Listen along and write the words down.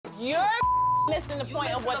You're missing the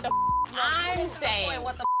point of what the I'm saying.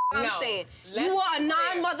 What the I'm saying. You are a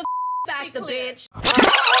non-mother factor, bitch.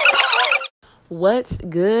 What's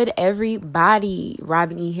good, everybody?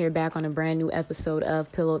 Robin E here, back on a brand new episode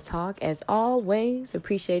of Pillow Talk. As always,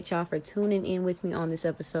 appreciate y'all for tuning in with me on this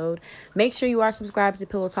episode. Make sure you are subscribed to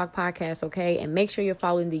Pillow Talk Podcast, okay? And make sure you're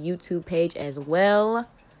following the YouTube page as well.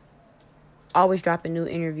 Always dropping new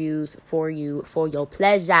interviews for you, for your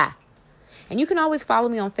pleasure. And you can always follow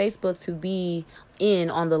me on Facebook to be in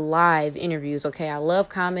on the live interviews, okay? I love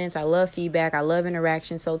comments. I love feedback. I love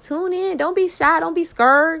interaction. So tune in. Don't be shy. Don't be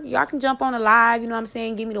scared. Y'all can jump on the live. You know what I'm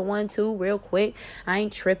saying? Give me the 1-2 real quick. I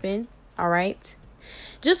ain't tripping. All right?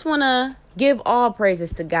 Just want to give all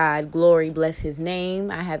praises to God. Glory, bless his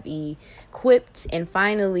name. I have equipped and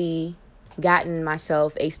finally gotten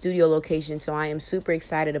myself a studio location, so I am super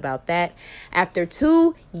excited about that. After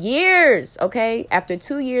 2 years, okay? After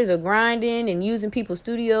 2 years of grinding and using people's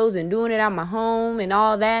studios and doing it at my home and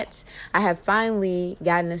all that, I have finally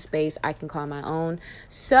gotten a space I can call my own.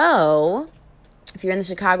 So if you're in the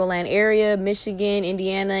Chicagoland area, Michigan,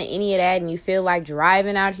 Indiana, any of that, and you feel like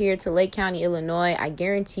driving out here to Lake County, Illinois, I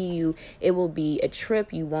guarantee you it will be a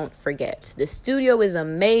trip you won't forget. The studio is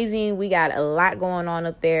amazing. We got a lot going on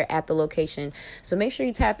up there at the location. So make sure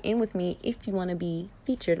you tap in with me if you want to be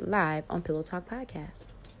featured live on Pillow Talk Podcast.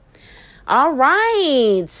 All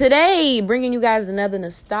right, today bringing you guys another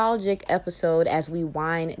nostalgic episode as we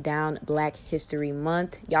wind down Black History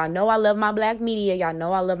Month. Y'all know I love my Black media. Y'all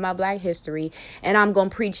know I love my Black history, and I'm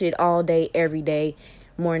going to preach it all day, every day,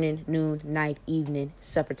 morning, noon, night, evening,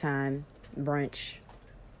 supper time, brunch,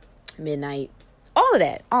 midnight, all of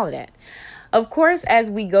that. Of course,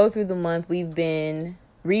 as we go through the month, we've been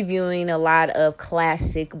reviewing a lot of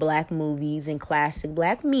classic Black movies and classic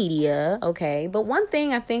Black media, okay? But one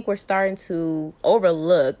thing I think we're starting to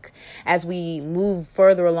overlook as we move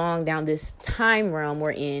further along down this time realm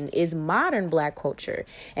we're in is modern Black culture,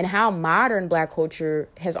 and how modern Black culture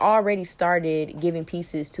has already started giving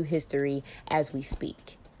pieces to history as we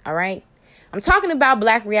speak, all right? I'm talking about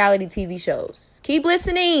Black reality TV shows. Keep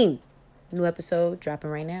listening. New episode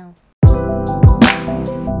dropping right now.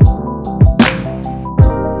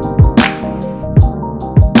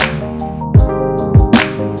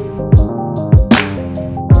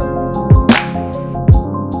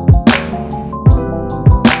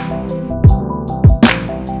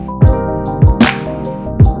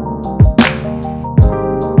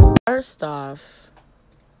 First off,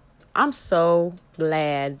 I'm so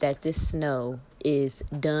glad that this snow is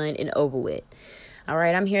done and over with. All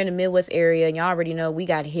right, I'm here in the Midwest area, and y'all already know we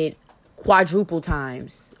got hit quadruple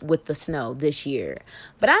times with the snow this year.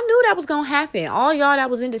 But I knew that was going to happen. All y'all that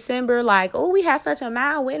was in December like, oh, we had such a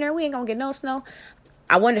mild winter, we ain't going to get no snow.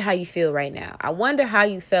 I wonder how you feel right now. I wonder how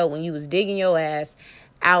you felt when you was digging your ass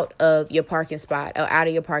out of your parking spot or out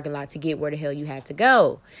of your parking lot to get where the hell you had to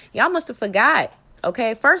go. Y'all must have forgot.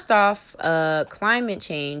 Okay, first off, climate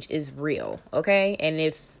change is real, okay? And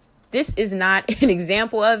if this is not an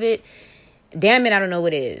example of it, damn it, I don't know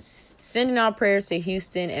what is. Sending our prayers to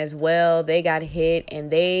Houston as well. They got hit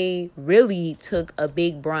and they really took a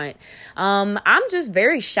big brunt. I'm just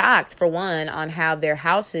very shocked, for one, on how their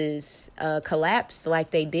houses collapsed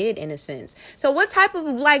like they did, in a sense. So what type of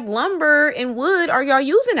like lumber and wood are y'all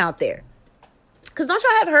using out there? Because don't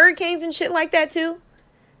y'all have hurricanes and shit like that too?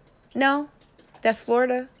 No? That's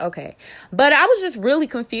Florida? Okay. But I was just really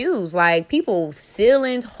confused. Like, people's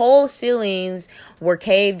ceilings, whole ceilings were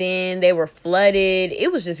caved in. They were flooded.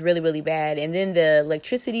 It was just really, really bad. And then the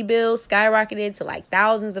electricity bill skyrocketed to like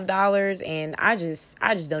thousands of dollars. And I just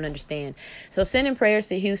don't understand. So sending prayers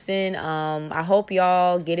to Houston. I hope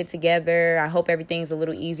y'all get it together. I hope everything's a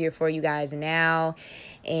little easier for you guys now.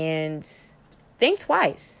 And think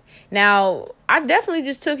twice. Now, I definitely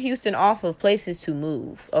just took Houston off of places to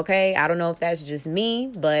move, okay? I don't know if that's just me,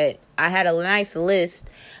 but I had a nice list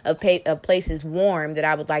of places warm that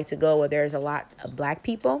I would like to go where there's a lot of Black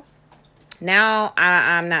people. Now,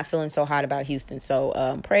 I'm not feeling so hot about Houston,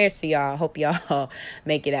 so prayers to y'all. Hope y'all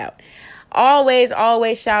make it out. Always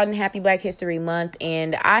shouting Happy Black History Month.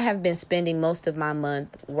 And I have been spending most of my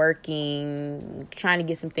month working, trying to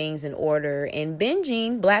get some things in order and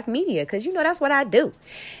binging Black media, because, you know, that's what I do.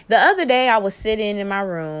 The other day I was sitting in my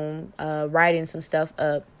room writing some stuff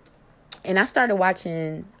up, and I started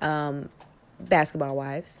watching Basketball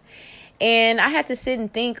Wives. And I had to sit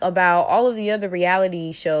and think about all of the other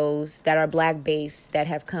reality shows that are Black-based that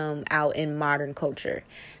have come out in modern culture.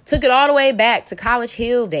 Took it all the way back to College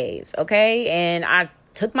Hill days, okay? And I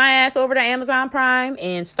took my ass over to Amazon Prime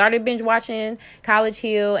and started binge watching College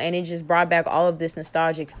Hill, and it just brought back all of this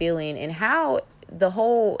nostalgic feeling and how the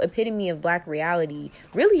whole epitome of Black reality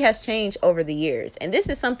really has changed over the years. And this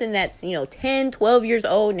is something that's, 10, 12 years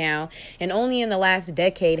old now. And only in the last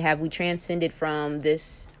decade have we transcended from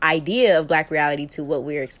this idea of Black reality to what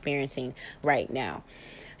we're experiencing right now.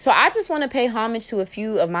 So I just want to pay homage to a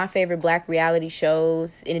few of my favorite Black reality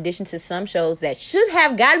shows, in addition to some shows that should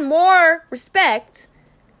have gotten more respect.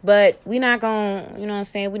 But we're not going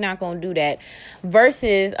to, we're not going to do that.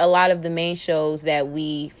 Versus a lot of the main shows that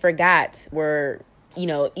we forgot were,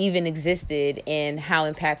 even existed and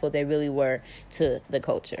how impactful they really were to the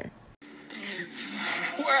culture.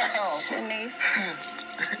 Wow. Shanice.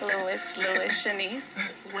 Louis,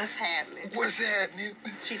 Shanice. What's happening? What's happening?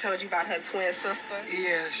 She told you about her twin sister?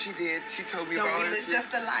 Yeah, she did. She told me Don't about we it. look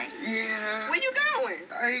just alike? Yeah. Where you going?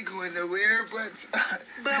 I ain't going nowhere, but...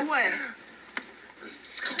 But what?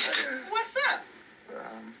 What's What's up?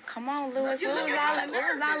 Come on, Louis. You What was looking all kinda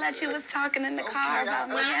that you was talking in the car about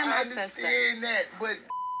me and my I sister? understand that, but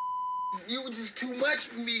you were just too much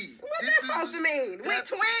for me. What that supposed to mean? We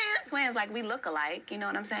twins? Twins, like, we look alike. You know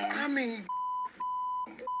what I'm saying? I mean,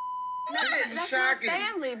 What? this is That's shocking. my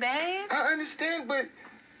family, babe. I understand, but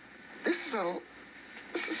this is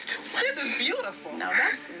too much. This is beautiful. No,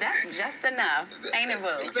 that's just enough. Ain't it,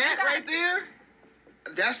 boo? That right there,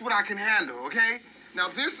 that's what I can handle, okay? Now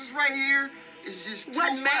this is right here is just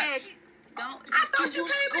What, too Meg? much. Don't, I thought you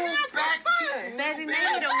Just came to go have back, some fun. just- baby,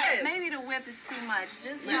 What? maybe the whip is too much.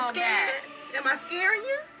 Just You roll scared? back. Am I scaring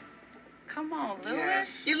you? Come on, Louis.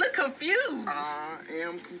 Yes. You look confused. I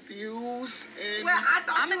am confused. And Well, I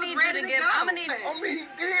thought I'ma you was need you ready to to give- go. I'ma need- I mean,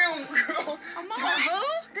 damn, girl. Come on, boo.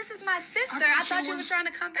 This is my sister. I thought you were trying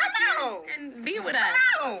to come back Come on. here and be with us.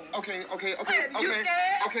 Oh. Okay. What, you scared?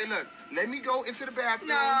 Okay, look. Let me go into the bathroom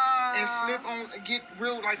No. and slip on, get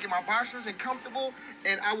real, like in my boxers and comfortable,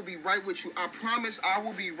 and I will be right with you. I promise I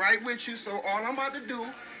will be right with you. So all I'm about to do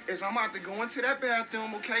is I'm about to go into that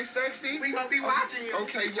bathroom, okay, sexy? We gonna be watching you.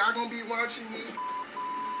 Okay, y'all gonna be watching me.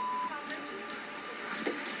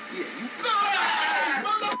 Yeah, you.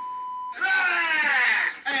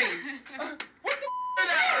 Hey, what the is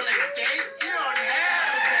that? Date? You don't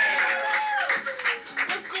have a date.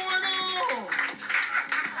 What's going on?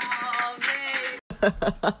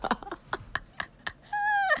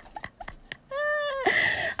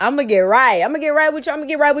 I'm gonna get right. I'm gonna get right with you. I'm gonna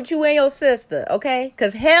get right with you and your sister, okay?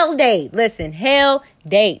 Because Hell Date. Listen, Hell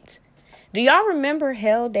Date. Do y'all remember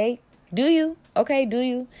Hell Date? Do you? Okay, do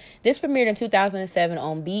you? This premiered in 2007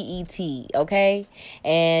 on BET, okay?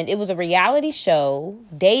 And it was a reality show,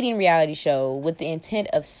 dating reality show, with the intent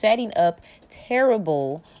of setting up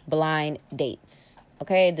terrible blind dates.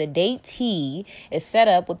 Okay, the datee is set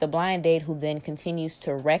up with the blind date who then continues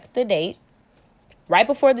to wreck the date. Right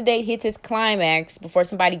before the date hits its climax, before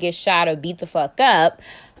somebody gets shot or beat the fuck up,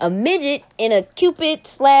 a midget in a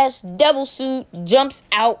Cupid/devil suit jumps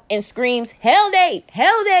out and screams, "Hell date!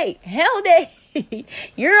 Hell date! Hell date!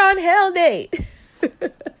 You're on Hell Date!"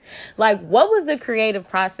 Like, what was the creative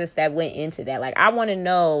process that went into that? Like, I want to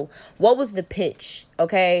know, what was the pitch,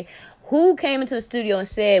 okay? Who came into the studio and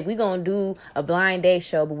said, we're going to do a blind date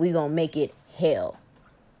show, but we're going to make it hell?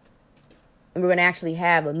 And we're going to actually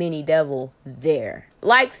have a mini devil there.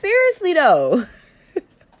 Like, seriously, though.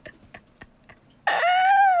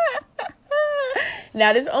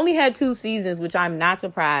 Now, this only had 2 seasons, which I'm not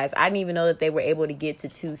surprised. I didn't even know that they were able to get to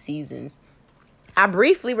 2 seasons. I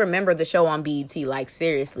briefly remember the show on BET, like,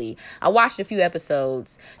 seriously. I watched a few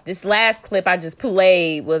episodes. This last clip I just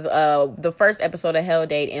played was the first episode of Hell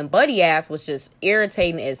Date, and Buddy Ass was just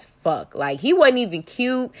irritating as fuck. Like, he wasn't even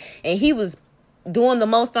cute, and he was doing the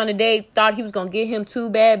most on the date. Thought he was gonna get him 2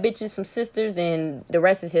 bad bitches, some sisters, and the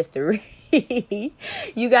rest is history.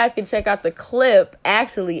 You guys can check out the clip,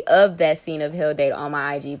 actually, of that scene of Hell Date on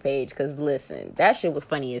my IG page, because, listen, that shit was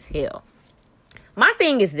funny as hell. My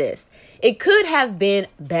thing is this. It could have been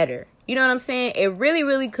better. You know what I'm saying? It really,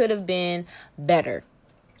 really could have been better.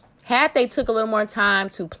 Had they took a little more time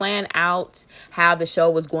to plan out how the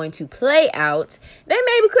show was going to play out, they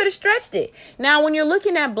maybe could have stretched it. Now, when you're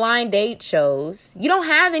looking at blind date shows, you don't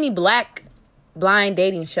have any black blind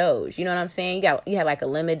dating shows. You know what I'm saying? You had like a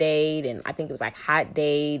Lemonade, and I think it was like Hot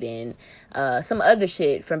Date, and some other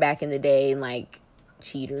shit from back in the day, like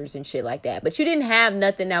Cheaters and shit like that. But you didn't have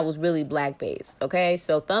nothing that was really black based, okay?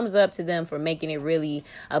 So thumbs up to them for making it really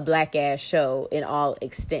a black ass show in all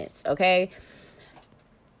extents, okay?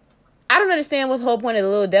 I don't understand what the whole point of the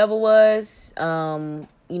Little Devil was.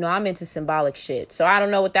 I'm into symbolic shit. So I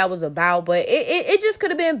don't know what that was about, but it just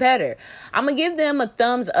could have been better. I'm going to give them a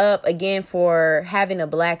thumbs up again for having a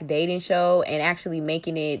black dating show and actually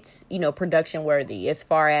making it, production worthy as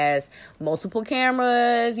far as multiple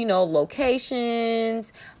cameras,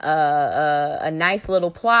 locations, a nice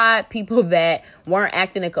little plot, people that weren't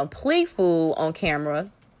acting a complete fool on camera.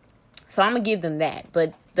 So I'm going to give them that.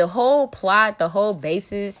 But the whole plot, the whole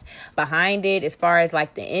basis behind it, as far as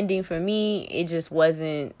like the ending for me, it just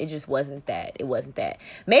wasn't that. It wasn't that.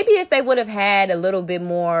 Maybe if they would have had a little bit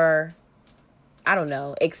more, I don't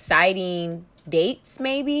know, exciting dates,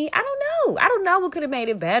 maybe. I don't know what could have made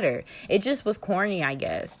it better. It just was corny, I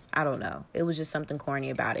guess. I don't know. It was just something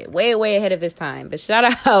corny about it. Way, way ahead of its time. But shout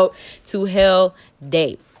out to Hell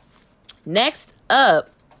Date. Next up,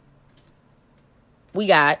 we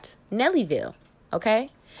got Nellyville. Okay?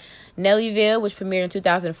 Nellyville, which premiered in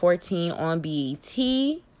 2014 on BET.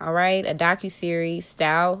 All right, a docuseries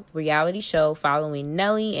style reality show following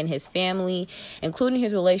Nelly and his family, including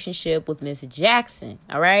his relationship with Miss Jackson.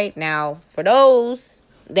 All right, now for those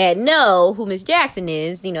that know who Miss Jackson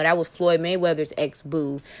is, that was Floyd Mayweather's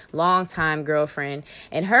ex-boo, longtime girlfriend,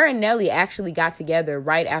 and her and Nelly actually got together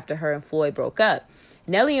right after her and Floyd broke up.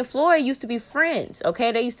 Nelly and Floyd used to be friends,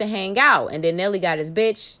 okay? They used to hang out, and then Nelly got his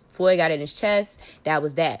bitch. Floyd got it in his chest. That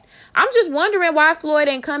was that. I'm just wondering why Floyd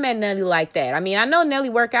ain't come at Nelly like that. I mean, I know Nelly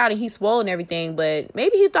work out and he's swole and everything, but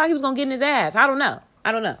maybe he thought he was going to get in his ass. I don't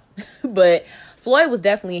know. But Floyd was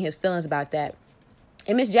definitely in his feelings about that.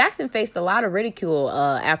 And Miss Jackson faced a lot of ridicule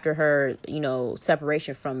after her,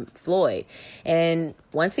 separation from Floyd. And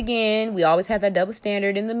once again, we always have that double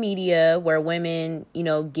standard in the media where women,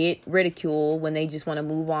 get ridicule when they just want to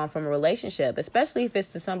move on from a relationship, especially if it's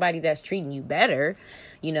to somebody that's treating you better.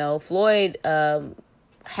 Floyd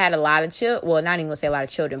had a lot of children. Well, not even gonna say a lot of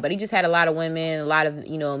children, but he just had a lot of women, a lot of,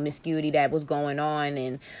 miscuity that was going on.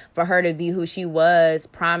 And for her to be who she was,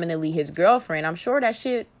 prominently his girlfriend, I'm sure that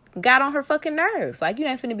shit got on her fucking nerves. Like, you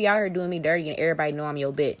ain't finna be out here doing me dirty and everybody know I'm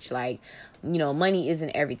your bitch. Like, money isn't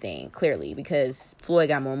everything, clearly, because Floyd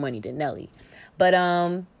got more money than Nelly. But,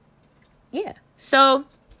 yeah. So,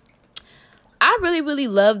 I really, really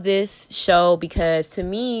love this show because, to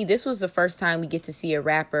me, this was the first time we get to see a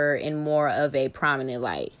rapper in more of a prominent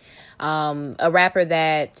light. A rapper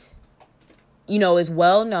that, is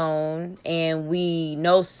well known, and we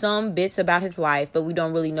know some bits about his life, but we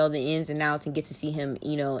don't really know the ins and outs and get to see him,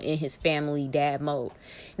 in his family dad mode.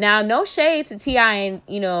 Now, no shade to T.I. and,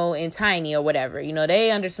 and Tiny or whatever.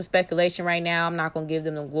 They under some speculation right now. I'm not going to give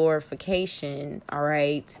them the glorification, all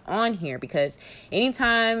right, on here, because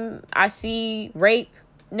anytime I see rape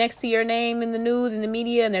next to your name in the news and the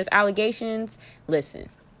media and there's allegations, listen.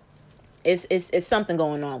 It's something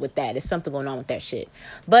going on with that. It's something going on with that shit.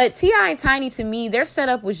 But T.I. and Tiny, to me, their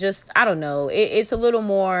setup was just, I don't know. It's a little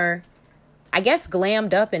more, I guess,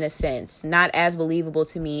 glammed up in a sense. Not as believable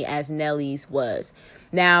to me as Nelly's was.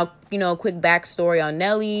 Now, quick backstory on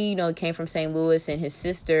Nelly. He came from St. Louis, and his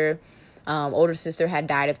sister, older sister, had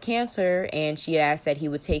died of cancer, and she asked that he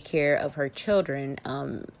would take care of her children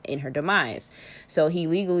in her demise. So he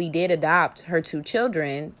legally did adopt her 2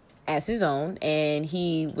 children as his own, and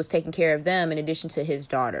he was taking care of them in addition to his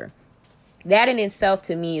daughter. That in itself,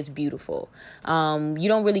 to me, is beautiful. You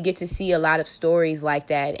don't really get to see a lot of stories like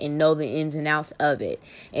that and know the ins and outs of it.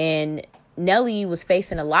 And Nelly was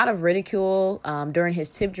facing a lot of ridicule during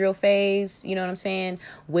his tip drill phase, you know what I'm saying,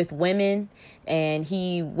 with women. And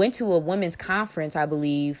he went to a women's conference, I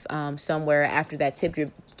believe, somewhere after that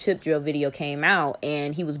tip drill video came out,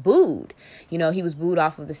 and he was booed. He was booed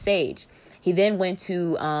off of the stage. He then went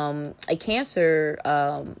to a cancer,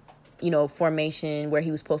 formation where he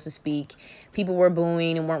was supposed to speak. People were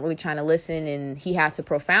booing and weren't really trying to listen, and he had to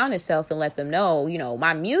profound himself and let them know,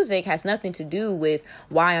 my music has nothing to do with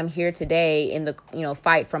why I'm here today in the,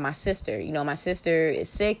 fight for my sister. My sister is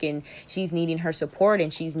sick and she's needing her support,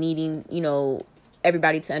 and she's needing,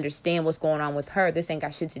 everybody to understand what's going on with her. This ain't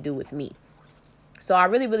got shit to do with me. So I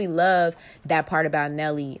really, really love that part about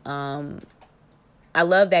Nelly. I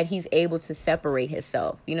love that he's able to separate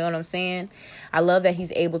himself. You know what I'm saying? I love that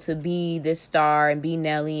he's able to be this star and be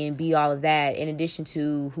Nelly and be all of that in addition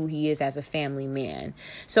to who he is as a family man.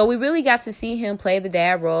 So we really got to see him play the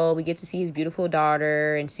dad role. We get to see his beautiful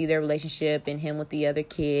daughter and see their relationship and him with the other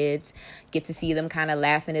kids. Get to see them kind of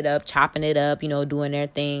laughing it up, chopping it up, doing their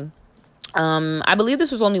thing. I believe this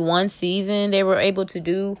was only one season they were able to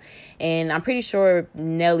do, and I'm pretty sure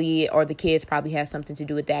Nelly or the kids probably had something to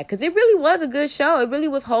do with that, because it really was a good show. It really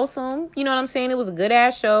was wholesome. You know what I'm saying? It was a good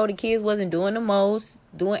ass show. The kids wasn't doing the most,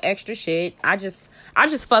 doing extra shit. I just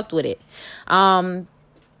fucked with it.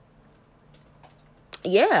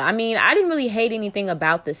 yeah, I mean, I didn't really hate anything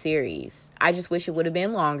about the series. I just wish it would have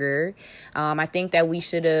been longer. I think that we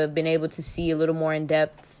should have been able to see a little more in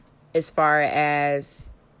depth as far as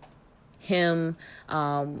him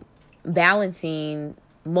balancing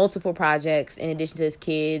multiple projects in addition to his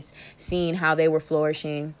kids, seeing how they were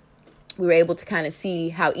flourishing. We were able to kind of see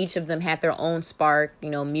how each of them had their own spark, you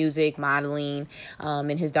know, music, modeling,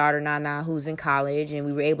 and his daughter, Nana, who's in college. And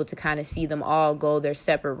we were able to kind of see them all go their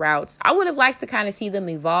separate routes. I would have liked to kind of see them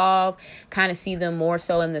evolve, kind of see them more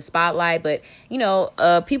so in the spotlight. But, you know,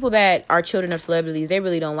 people that are children of celebrities, they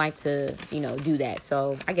really don't like to, you know, do that.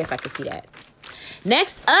 So I guess I could see that.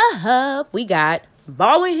 Next up, we got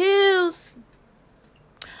Baldwin Hills.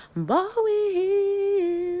 Baldwin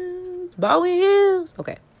Hills.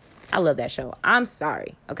 Okay. I love that show. I'm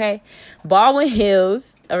sorry. Okay. Baldwin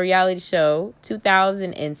Hills, a reality show,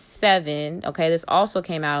 2007. Okay. This also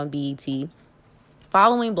came out on BET.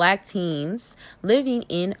 Following black teens living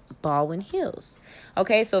in Baldwin Hills.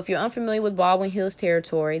 Okay. So if you're unfamiliar with Baldwin Hills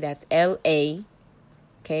territory, that's LA.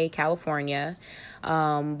 Okay. California.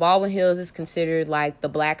 Baldwin Hills is considered like the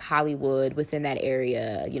black Hollywood within that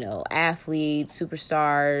area. You know, athletes,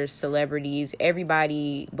 superstars, celebrities,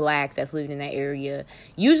 everybody black that's living in that area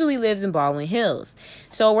usually lives in Baldwin Hills.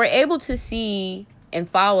 So we're able to see and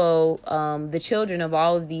follow the children of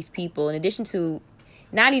all of these people, in addition to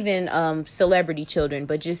not even celebrity children,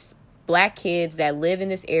 but just black kids that live in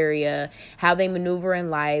this area, how they maneuver in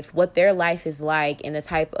life, what their life is like, and the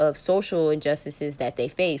type of social injustices that they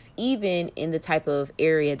face, even in the type of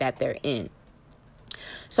area that they're in.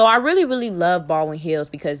 So I really, really love Baldwin Hills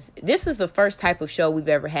because this is the first type of show we've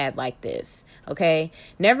ever had like this. Okay.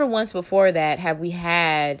 Never once before that have we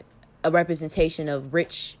had a representation of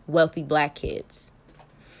rich, wealthy black kids.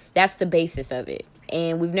 That's the basis of it.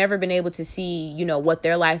 And we've never been able to see, you know, what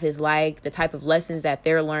their life is like, the type of lessons that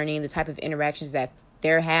they're learning, the type of interactions that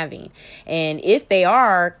they're having. And if they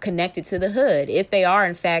are connected to the hood, if they are,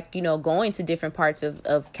 in fact, you know, going to different parts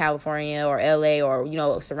of California or LA or, you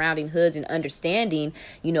know, surrounding hoods and understanding,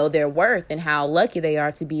 you know, their worth and how lucky they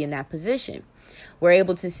are to be in that position. We're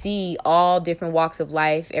able to see all different walks of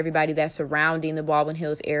life, everybody that's surrounding the Baldwin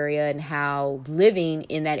Hills area and how living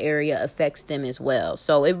in that area affects them as well.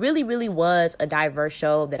 So it really, really was a diverse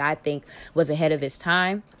show that I think was ahead of its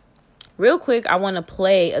time. Real quick, I want to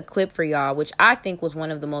play a clip for y'all, which I think was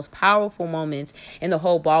one of the most powerful moments in the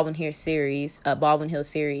whole Baldwin Hills series,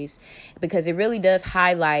 because it really does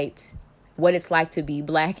highlight what it's like to be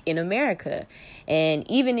black in America. And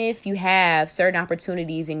even if you have certain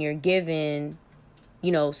opportunities and you're given,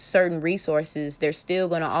 you know, certain resources, there's still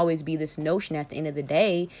going to always be this notion at the end of the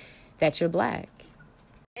day that you're black.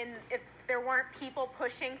 And if there weren't people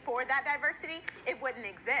pushing for that diversity, it wouldn't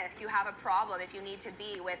exist. If you have a problem, if you need to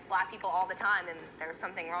be with black people all the time, then there's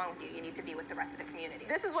something wrong with you. You need to be with the rest of the community.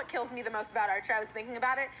 This is what kills me the most about Archer. I was thinking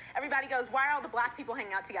about it. Everybody goes, why are all the black people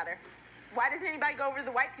hanging out together? Why doesn't anybody go over to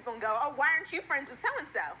the white people and go, oh, why aren't you friends with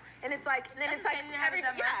so-and-so? And it's like, then it's like,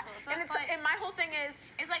 and my whole thing is,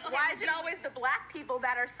 it's like, okay, why is it always the black people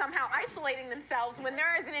that are somehow isolating themselves when there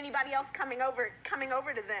isn't anybody else coming over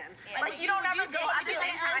to them? Yeah. Like, you don't ever go up to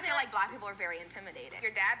I feel like black people are very intimidating.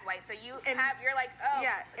 Your dad's white, so you're like, oh.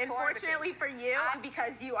 Yeah, unfortunately for you,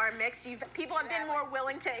 because you are mixed, people have been more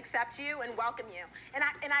willing to accept you and welcome you. And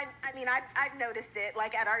I've noticed it,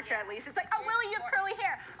 like at Archer at least. It's like, oh, Willie, you have curly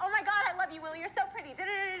hair. Oh my God, I love you, Willie. You're so pretty.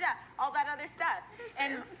 All that other stuff.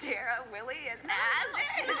 And Tara, Willie, and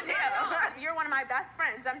you're one of my best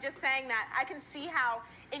friends. I'm just saying that I can see how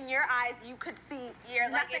in your eyes you could see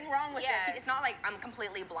nothing wrong with it. It's not like I'm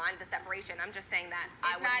completely blind to separation. I'm just saying that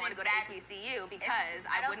I wouldn't want to go to HBCU because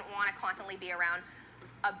I wouldn't want to constantly be around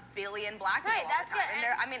a billion black people all the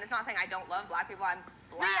time. And it's not saying I don't love black people. I'm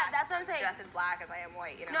black. Yeah, that's what I'm saying. Just as black as I am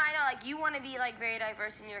white, you know? No, I know, like, you want to be, like, very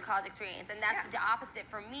diverse in your college experience, and that's the opposite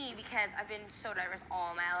for me because I've been so diverse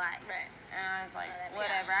all my life. Right. And I was like,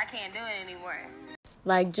 whatever, I can't do it anymore.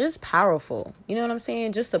 Like, just powerful. You know what I'm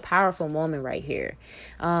saying? Just a powerful moment right here.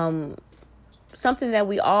 Something that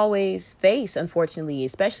we always face, unfortunately,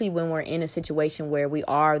 especially when we're in a situation where we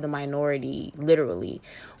are the minority, literally.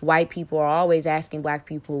 White people are always asking black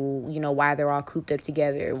people, you know, why they're all cooped up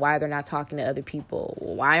together, why they're not talking to other people.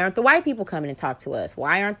 Why aren't the white people coming to talk to us?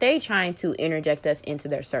 Why aren't they trying to interject us into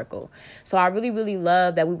their circle? So I really, really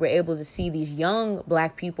love that we were able to see these young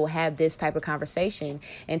black people have this type of conversation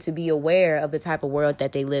and to be aware of the type of world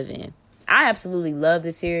that they live in. I absolutely love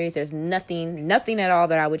the series. There's nothing at all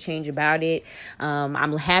that I would change about it.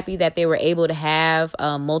 I'm happy that they were able to have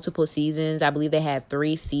multiple seasons. I believe they had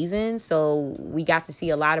 3 seasons. So we got to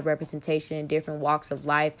see a lot of representation in different walks of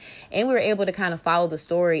life. And we were able to kind of follow the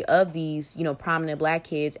story of these, prominent Black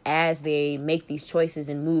kids as they make these choices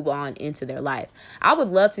and move on into their life. I would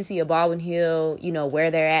love to see a Baldwin Hill,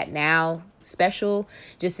 where they're at now special,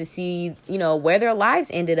 just to see, where their lives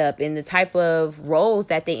ended up and the type of roles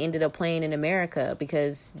that they ended up playing in America,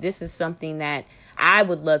 because this is something that I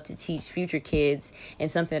would love to teach future kids and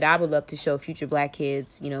something that I would love to show future Black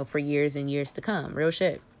kids, for years and years to come. Real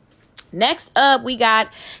shit. Next up, we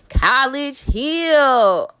got College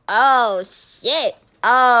Hill. Oh, shit.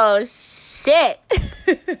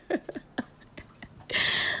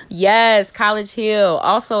 Yes, College Hill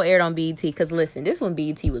also aired on BET, because listen, this one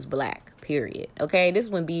BET was Black. Period. Okay, this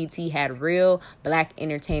is when BET had real Black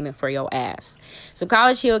entertainment for your ass. So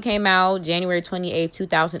College Hill came out January 28th,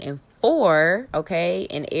 2004, okay,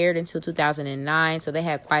 and aired until 2009. So they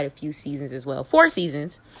had quite a few seasons as well. 4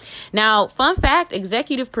 seasons. Now, fun fact,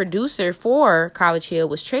 executive producer for College Hill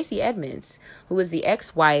was Tracy Edmonds, who was the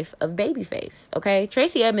ex-wife of Babyface. Okay,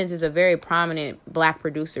 Tracy Edmonds is a very prominent Black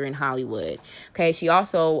producer in Hollywood. Okay, she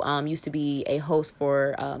also used to be a host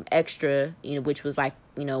for Extra, which was like,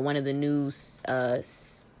 one of the news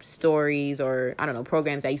stories or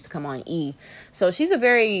programs that used to come on E. So she's a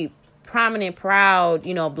very prominent, proud,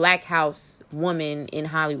 Black house woman in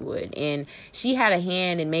Hollywood, and she had a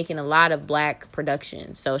hand in making a lot of Black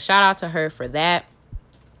productions. So shout out to her for that.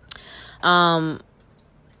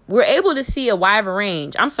 We're able to see a wide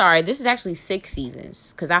range. I'm sorry, this is actually 6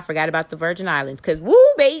 seasons, because I forgot about the Virgin Islands, because woo,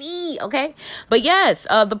 baby, okay? But yes,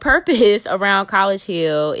 the purpose around College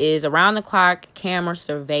Hill is around-the-clock camera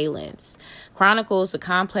surveillance. Chronicles the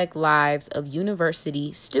complex lives of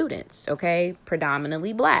university students, okay?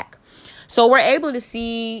 Predominantly Black. So we're able to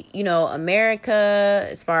see, America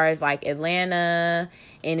as far as like Atlanta,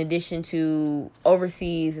 in addition to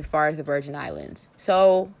overseas as far as the Virgin Islands.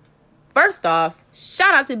 So first off,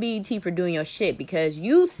 shout out to BET for doing your shit, because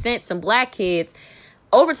you sent some Black kids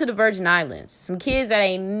over to the Virgin Islands. Some kids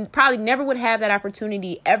that probably never would have that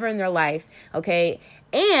opportunity ever in their life, okay?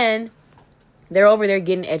 And they're over there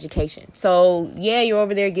getting education. So, yeah, you're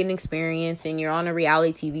over there getting experience and you're on a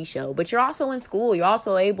reality TV show, but you're also in school. You're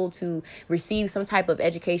also able to receive some type of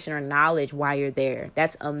education or knowledge while you're there.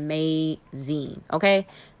 That's amazing, okay?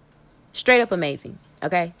 Straight up amazing,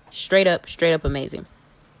 okay? Straight up amazing.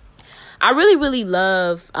 I really, really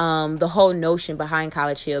love the whole notion behind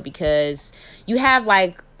College Hill, because you have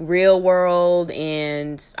like Real World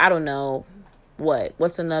and I don't know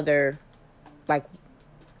what's another like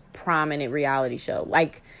prominent reality show.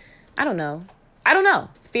 Like, I don't know.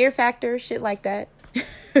 Fear Factor, shit like that.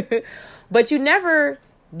 But you never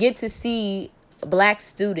get to see Black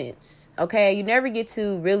students, okay? You never get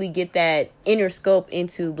to really get that inner scope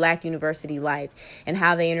into Black university life and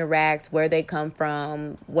how they interact, where they come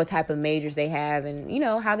from, what type of majors they have, and,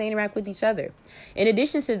 how they interact with each other. In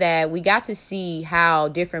addition to that, we got to see how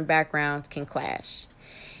different backgrounds can clash.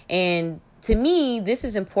 And to me, this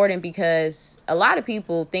is important because a lot of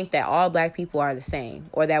people think that all Black people are the same,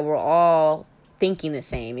 or that we're all thinking the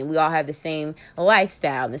same and we all have the same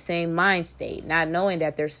lifestyle, the same mind state, not knowing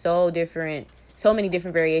that there's so many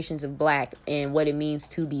different variations of Black and what it means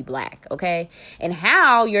to be Black, okay? And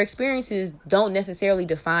how your experiences don't necessarily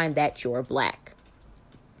define that you're Black.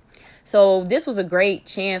 So this was a great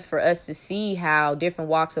chance for us to see how different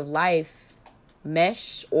walks of life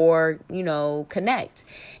mesh or, connect,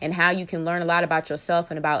 and how you can learn a lot about yourself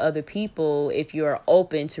and about other people if you're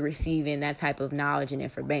open to receiving that type of knowledge and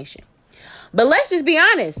information. But let's just be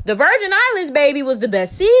honest. The Virgin Islands, baby, was the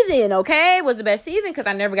best season, okay? Was the best season because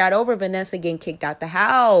I never got over Vanessa getting kicked out the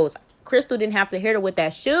house. Crystal didn't have to hit her with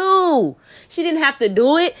that shoe. She didn't have to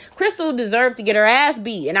do it. Crystal deserved to get her ass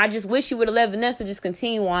beat. And I just wish she would have let Vanessa just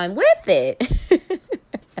continue on with it.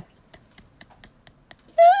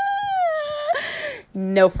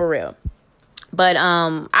 No, for real. But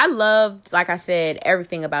I loved, like I said,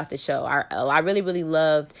 everything about the show. I really, really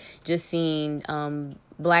loved just seeing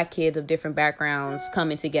Black kids of different backgrounds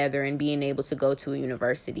coming together and being able to go to a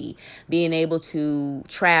university, being able to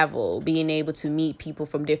travel, being able to meet people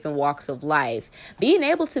from different walks of life, being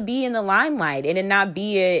able to be in the limelight and it not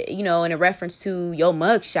be in a reference to your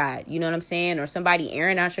mugshot, you know what I'm saying? Or somebody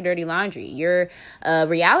airing out your dirty laundry. You're a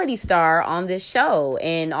reality star on this show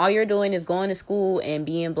and all you're doing is going to school and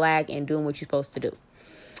being Black and doing what you're supposed to do.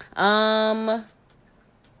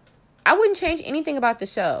 I wouldn't change anything about the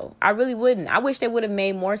show. I really wouldn't. I wish they would have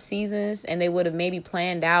made more seasons and they would have maybe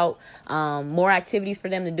planned out more activities for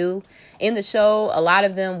them to do. In the show, a lot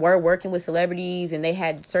of them were working with celebrities and they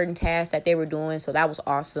had certain tasks that they were doing. So that was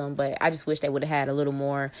awesome. But I just wish they would have had a little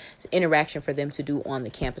more interaction for them to do on the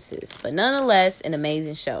campuses. But nonetheless, an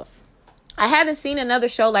amazing show. I haven't seen another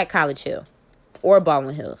show like College Hill or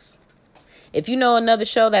Baldwin Hills. If you know another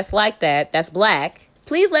show that's like that, that's black,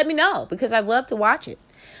 please let me know because I'd love to watch it.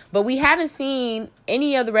 But we haven't seen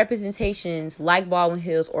any other representations like Baldwin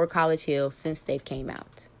Hills or College Hill since they've came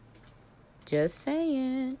out. Just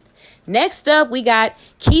saying. Next up, we got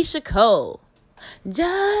Keyshia Cole.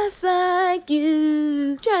 Just like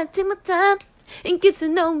you, trying to take my time and get to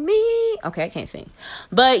know me. Okay, I can't sing.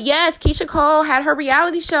 But yes, Keyshia Cole had her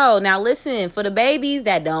reality show. Now listen, for the babies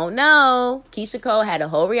that don't know, Keyshia Cole had a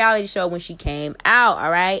whole reality show when she came out,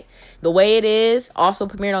 all right? The Way It Is also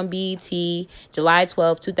premiered on BET July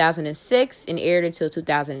 12, 2006 and aired until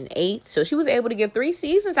 2008. So she was able to give 3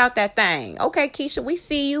 seasons out that thing. Okay, Keyshia, we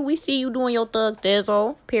see you. We see you doing your thug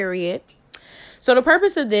thizzle, period. So the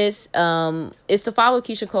purpose of this is to follow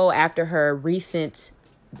Keyshia Cole after her recent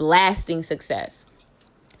blasting success.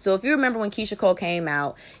 So if you remember when Keyshia Cole came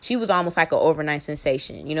out, she was almost like an overnight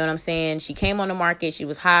sensation. You know what I'm saying? She came on the market. She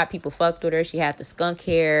was hot. People fucked with her. She had the skunk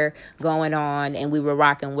hair going on and we were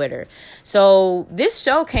rocking with her. So this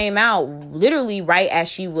show came out literally right as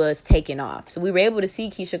she was taking off. So we were able to see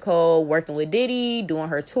Keyshia Cole working with Diddy, doing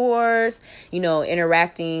her tours, you know,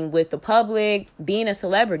 interacting with the public, being a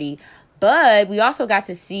celebrity. But we also got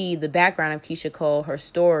to see the background of Keyshia Cole, her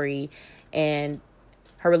story, and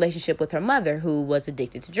her relationship with her mother, who was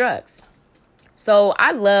addicted to drugs. So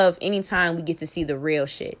I love anytime we get to see the real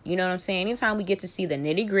shit. You know what I'm saying? Anytime we get to see the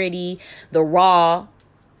nitty gritty, the raw,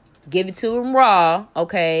 give it to them raw.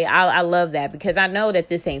 Okay. I love that because I know that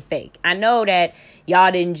this ain't fake. I know that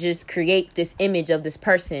y'all didn't just create this image of this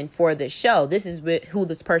person for the show. This is who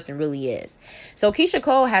this person really is. So Keyshia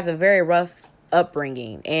Cole has a very rough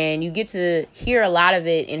upbringing and you get to hear a lot of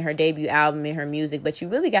it in her debut album, in her music, but you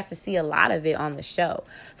really got to see a lot of it on the show,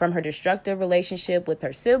 from her destructive relationship with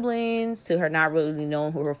her siblings to her not really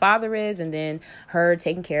knowing who her father is, and then her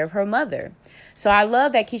taking care of her mother. So I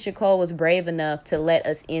love that Keyshia Cole was brave enough to let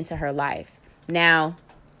us into her life. Now,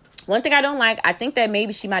 one thing I don't like, I think that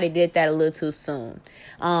maybe she might have did that a little too soon.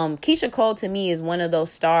 Keyshia Cole to me is one of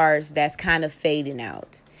those stars that's kind of fading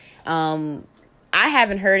out. I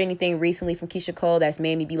haven't heard anything recently from Keyshia Cole that's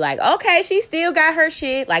made me be like, okay, she still got her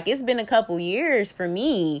shit. Like, it's been a couple years for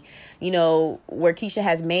me, you know, where Keyshia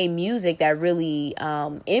has made music that really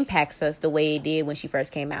impacts us the way it did when she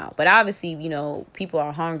first came out. But obviously, you know, people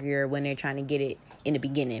are hungrier when they're trying to get it in the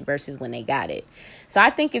beginning versus when they got it. So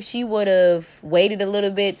I think if she would have waited a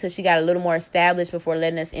little bit till she got a little more established before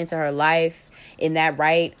letting us into her life in that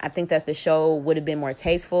right, I think that the show would have been more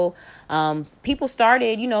tasteful. People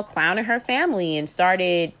started, you know, clowning her family and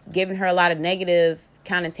started giving her a lot of negative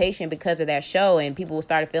connotation because of that show, and people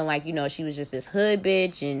started feeling like, you know, she was just this hood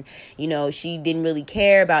bitch and, you know, she didn't really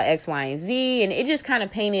care about X, Y, and Z, and it just kind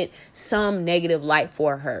of painted some negative light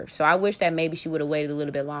for her. So I wish that maybe she would have waited a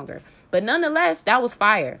little bit longer. But nonetheless, that was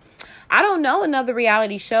fire. I don't know another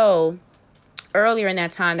reality show earlier in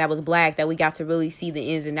that time that was black that we got to really see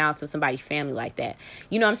the ins and outs of somebody's family like that.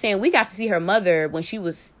 You know what I'm saying? We got to see her mother when she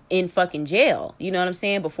was in fucking jail. You know what I'm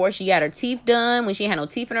saying? Before she got her teeth done, when she had no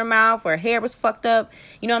teeth in her mouth, her hair was fucked up.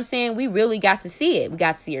 You know what I'm saying? We really got to see it. We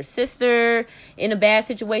got to see her sister in a bad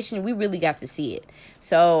situation. We really got to see it.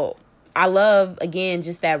 So I love, again,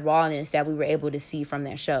 just that rawness that we were able to see from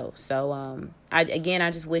that show. So, I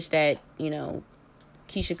just wish that, you know,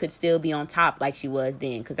 Keyshia could still be on top like she was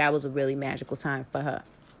then, because that was a really magical time for her.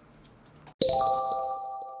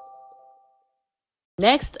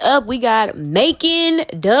 Next up, we got Making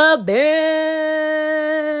the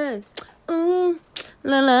Band. Ooh,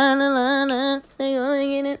 la la la la la. They gonna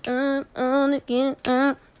get it on again.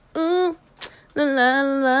 Ooh, la la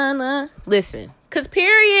la la. Listen, cause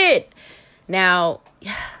period. Now,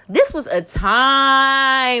 this was a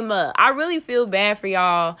time. I really feel bad for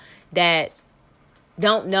y'all that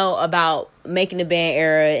don't know about Making the Band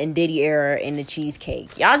era and Diddy era and the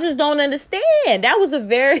cheesecake. Y'all just don't understand. That was a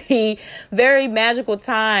very, very magical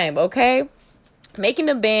time, okay? Making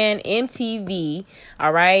the Band, MTV,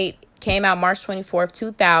 all right, came out March 24th,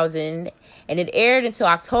 2000, and it aired until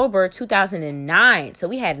October 2009. So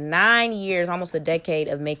we had 9 years, almost a decade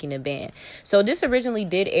of Making the Band. So this originally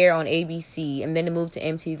did air on ABC, and then it moved to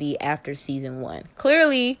MTV after season 1.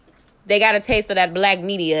 Clearly, they got a taste of that black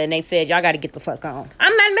media and they said, y'all got to get the fuck on.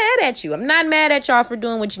 I'm not mad at you. I'm not mad at y'all for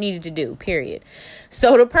doing what you needed to do, period.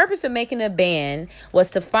 So the purpose of making a band was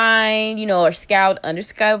to find, or scout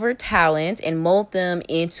undiscovered talent and mold them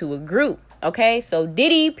into a group. Okay, so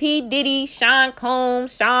Diddy, P. Diddy, Sean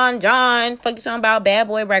Combs, Sean John, fuck you talking about, Bad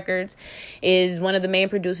Boy Records, is one of the main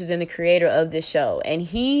producers and the creator of this show. And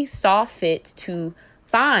he saw fit to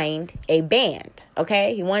find a band,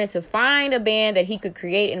 okay? He wanted to find a band that he could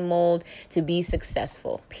create and mold to be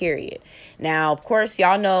successful, period. Now, of course,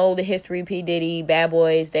 y'all know the history, P. Diddy, Bad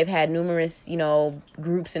Boys. They've had numerous,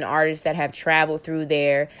 groups and artists that have traveled through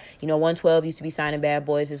there. 112 used to be signing Bad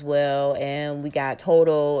Boys as well. And we got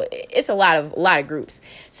Total. It's a lot of groups.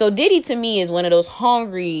 So Diddy, to me, is one of those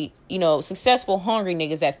hungry, successful, hungry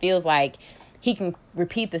niggas that feels like he can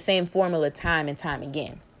repeat the same formula time and time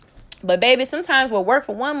again. But baby, sometimes what work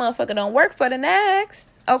for one motherfucker don't work for the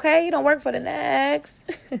next. Okay, you don't work for the next.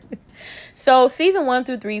 So season 1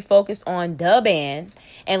 through 3 focused on the band,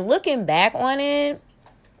 and looking back on it,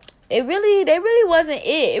 they really wasn't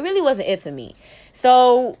it. It really wasn't it for me.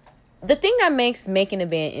 So the thing that makes making a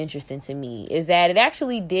band interesting to me is that it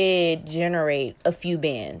actually did generate a few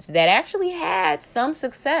bands that actually had some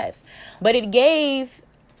success, but it gave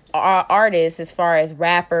our artists, as far as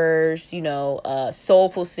rappers,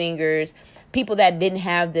 soulful singers, people that didn't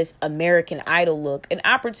have this American Idol look, an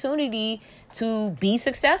opportunity to be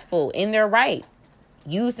successful in their right.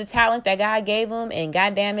 Use the talent that God gave them, and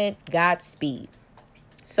goddamn it, Godspeed.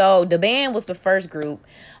 So the band was the first group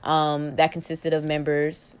that consisted of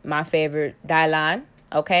members. My favorite, Dylan,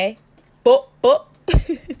 okay? Boop, boop.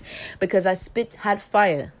 Because I spit hot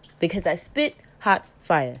fire. And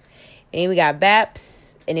then we got Baps.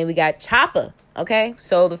 And then we got Chopper, okay?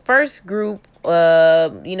 So the first group,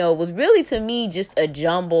 was really, to me, just a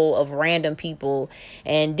jumble of random people.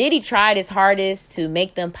 And Diddy tried his hardest to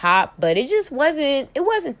make them pop, but it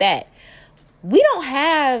wasn't that. We don't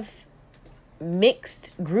have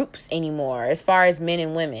mixed groups anymore as far as men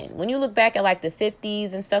and women. When you look back at like the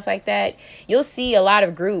 50s and stuff like that, you'll see a lot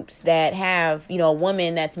of groups that have, a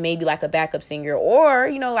woman that's maybe like a backup singer,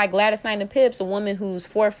 or, like Gladys Knight and the Pips, a woman who's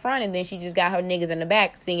forefront and then she just got her niggas in the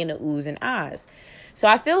back singing the oohs and ahs. So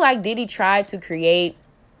I feel like Diddy tried to create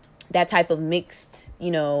that type of mixed,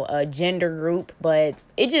 gender group, but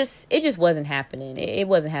it just wasn't happening. It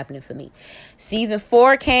wasn't happening for me. Season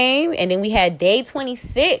 4 came, and then we had Day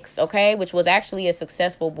 26, okay, which was actually a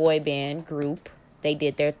successful boy band group. They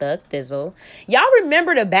did their Thug Thizzle. Y'all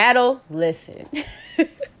remember the battle? Listen.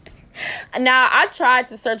 Now, I tried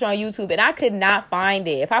to search on YouTube, and I could not find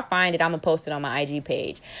it. If I find it, I'm going to post it on my IG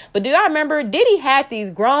page. But do y'all remember, Diddy had these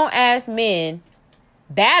grown-ass men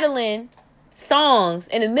battling songs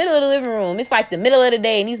in the middle of the living room. It's like the middle of the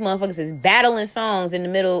day, and these motherfuckers is battling songs in the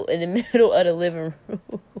middle of the living room.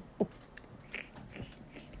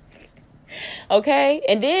 Okay,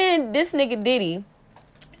 and then this nigga Diddy,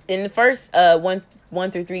 in the first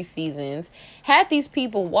 1 through 3 seasons, had these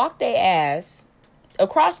people walk their ass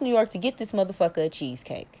across New York to get this motherfucker a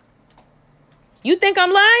cheesecake. You think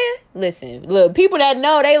I'm lying? Listen, look, people that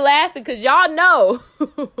know, they laughing because y'all know.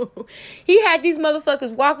 He had these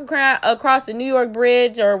motherfuckers walk across the New York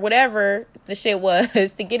Bridge or whatever the shit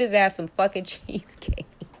was to get his ass some fucking cheesecake.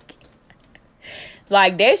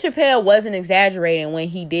 Like, Dave Chappelle wasn't exaggerating when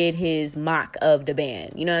he did his mock of the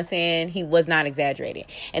band. You know what I'm saying? He was not exaggerating.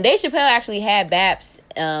 And Dave Chappelle actually had Baps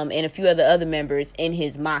and a few other members in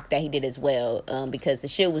his mock that he did as well, because the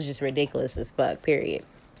shit was just ridiculous as fuck, period.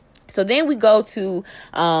 So then we go to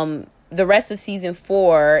the rest of season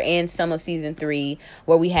 4 and some of season 3,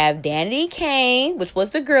 where we have Danity Kane, which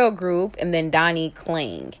was the girl group, and then Donnie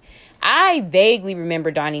Klang. I vaguely remember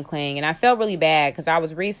Donnie Klang, and I felt really bad because I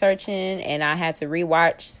was researching and I had to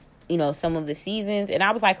rewatch, some of the seasons, and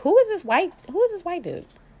I was like, who is this white dude?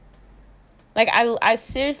 Like, I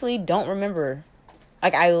seriously don't remember.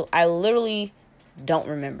 Like, I literally don't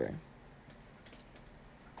remember.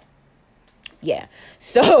 Yeah.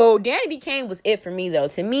 So Danity Kane was it for me, though.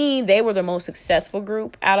 To me, they were the most successful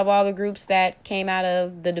group out of all the groups that came out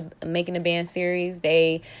of the Making the Band series.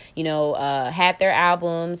 They, had their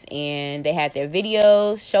albums and they had their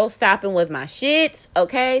videos. Show Stopping was my shit.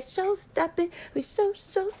 Okay. Show Stopping. We show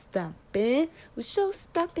stopping. We show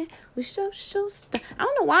stopping. We show stop. I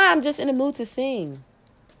don't know why I'm just in the mood to sing.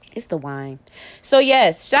 It's the wine. So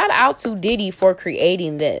yes, shout out to Diddy for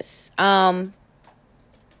creating this.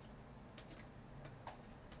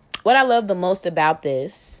 What I love the most about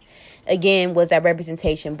this, again, was that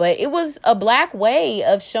representation. But it was a black way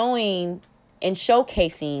of showing and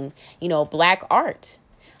showcasing, black art.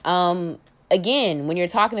 Again, when you're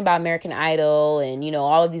talking about American Idol and,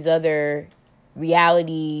 all of these other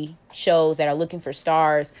reality shows that are looking for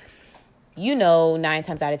stars, 9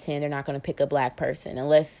 times out of 10, they're not going to pick a black person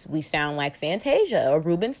unless we sound like Fantasia or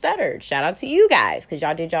Ruben Studdard. Shout out to you guys because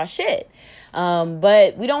y'all did y'all shit.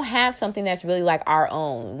 But we don't have something that's really like our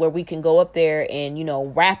own where we can go up there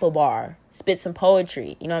and, rap a bar, spit some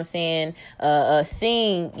poetry, you know what I'm saying?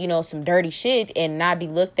 Sing, some dirty shit and not be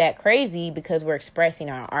looked at crazy because we're expressing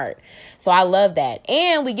our art. So I love that.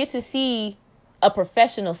 And we get to see a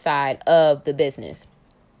professional side of the business.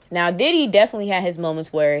 Now, Diddy definitely had his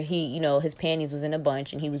moments where he, his panties was in a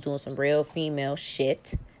bunch and he was doing some real female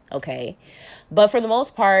shit. Okay. But for the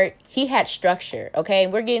most part, he had structure. Okay.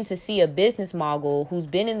 And we're getting to see a business mogul who's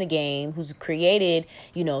been in the game, who's created,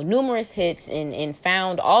 numerous hits and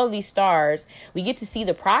found all of these stars. We get to see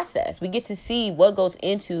the process. We get to see what goes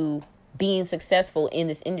into being successful in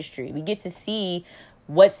this industry. We get to see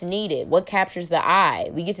what's needed, what captures the eye.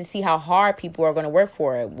 We get to see how hard people are going to work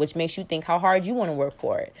for it, which makes you think how hard you want to work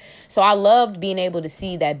for it. So I loved being able to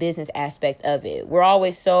see that business aspect of it. We're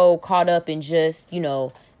always so caught up in just,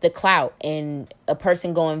 the clout and a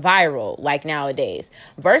person going viral like nowadays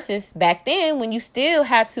versus back then when you still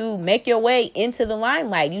had to make your way into the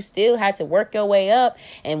limelight. You still had to work your way up.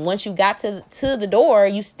 And once you got to the door,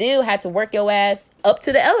 you still had to work your ass up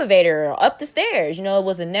to the elevator or up the stairs. It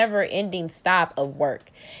was a never ending stop of work.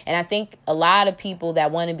 And I think a lot of people that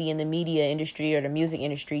want to be in the media industry or the music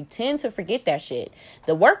industry tend to forget that shit.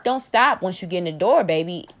 The work don't stop once you get in the door,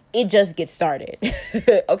 baby. It just gets started.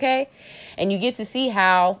 Okay. And you get to see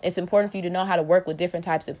how it's important for you to know how to work with different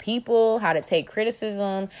types of people, how to take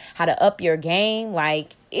criticism, how to up your game.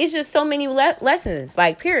 Like, it's just so many lessons,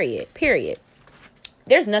 like, period.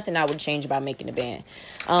 There's nothing I would change about making a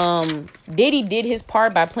band. Diddy did his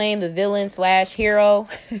part by playing the villain / hero.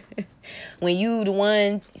 When you the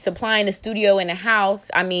one supplying the studio in the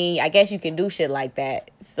house, I guess you can do shit like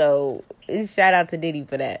that. So shout out to Diddy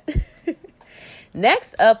for that.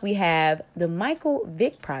 Next up, we have the Michael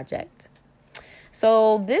Vick Project.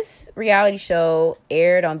 So this reality show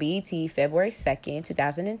aired on BET February 2nd,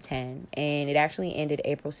 2010, and it actually ended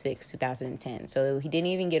April 6th, 2010. So he didn't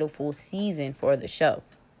even get a full season for the show.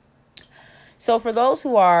 So for those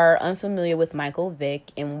who are unfamiliar with Michael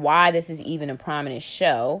Vick and why this is even a prominent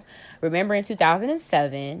show, remember in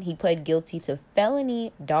 2007, he pled guilty to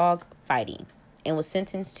felony dog fighting and was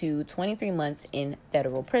sentenced to 23 months in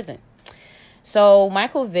federal prison. So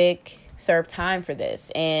Michael Vick served time for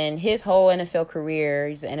this, and his whole NFL career,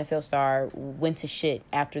 he's an NFL star, went to shit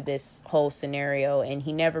after this whole scenario, and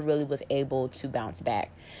he never really was able to bounce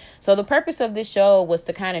back. So the purpose of this show was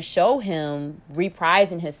to kind of show him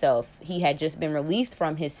reprising himself. He had just been released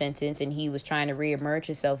from his sentence, and he was trying to reemerge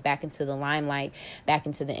himself back into the limelight, back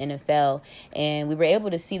into the NFL, and we were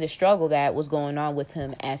able to see the struggle that was going on with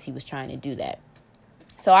him as he was trying to do that.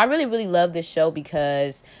 So I really, really love this show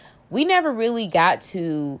because we never really got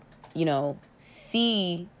to,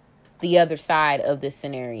 see the other side of this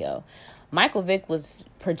scenario. Michael Vick was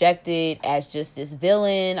projected as just this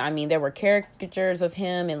villain. There were caricatures of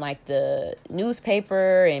him in like the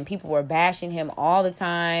newspaper and people were bashing him all the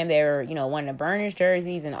time. They were, wanting to burn his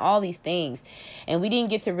jerseys and all these things. And we didn't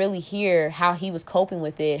get to really hear how he was coping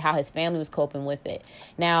with it, how his family was coping with it.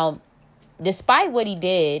 Now, despite what he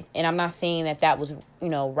did, and I'm not saying that was,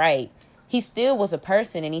 right, he still was a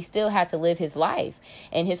person and he still had to live his life.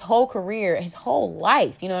 And his whole career, his whole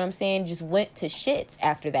life, just went to shit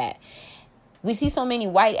after that. We see so many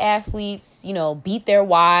white athletes, beat their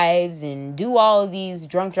wives and do all of these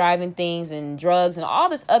drunk driving things and drugs and all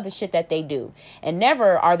this other shit that they do. And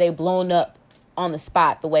never are they blown up on the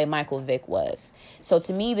spot the way Michael Vick was. So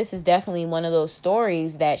to me, this is definitely one of those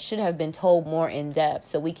stories that should have been told more in depth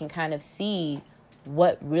so we can kind of see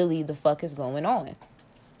what really the fuck is going on.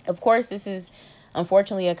 Of course, this is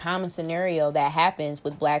unfortunately a common scenario that happens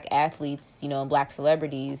with black athletes, and black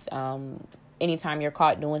celebrities. Anytime you're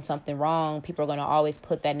caught doing something wrong, people are going to always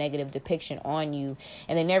put that negative depiction on you,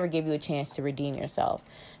 and they never give you a chance to redeem yourself.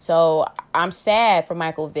 So I'm sad for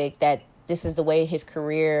Michael Vick that this is the way his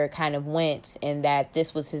career kind of went and that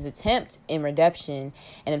this was his attempt in redemption,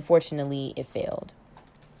 and unfortunately it failed.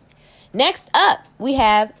 Next up, we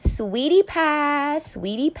have Sweetie Pies.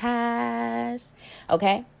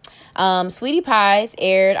 Okay. Sweetie Pies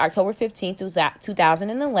aired October 15th through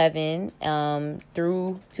 2011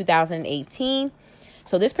 through 2018.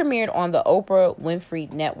 So this premiered on the Oprah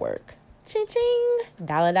Winfrey Network. Ching-ching.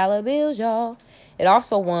 Dollar bills, y'all. It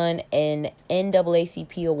also won an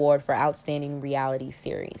NAACP award for Outstanding Reality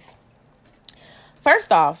Series.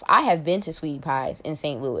 First off, I have been to Sweetie Pies in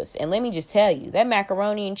St. Louis, and let me just tell you, that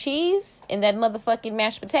macaroni and cheese and that motherfucking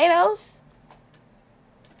mashed potatoes,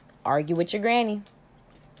 argue with your granny.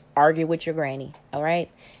 argue with your granny. All right.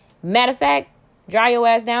 Matter of fact, drive your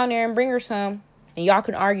ass down there and bring her some, and y'all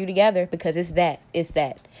can argue together, because it's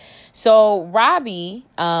that. So Robbie,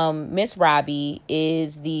 Miss Robbie,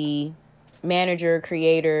 is the manager,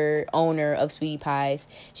 creator, owner of Sweetie Pies.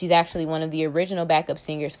 She's actually one of the original backup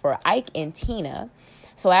singers for Ike and Tina.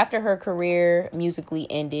 So after her career musically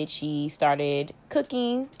ended, she started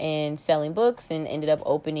cooking and selling books and ended up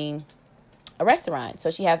opening a restaurant.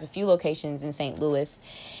 So she has a few locations in St. Louis,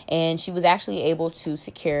 and she was actually able to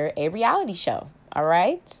secure a reality show. All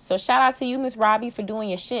right. So shout out to you, Miss Robbie, for doing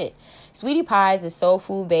your shit. Sweetie Pies is soul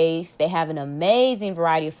food based. They have an amazing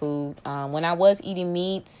variety of food. When I was eating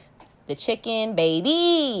meat, the chicken,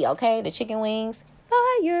 baby, okay, the chicken wings,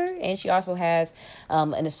 fire. And she also has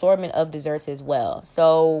an assortment of desserts as well.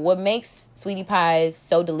 So what makes Sweetie Pies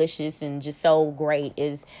so delicious and just so great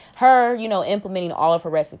is her, implementing all of her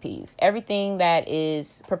recipes. Everything that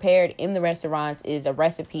is prepared in the restaurants is a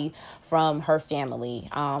recipe from her family,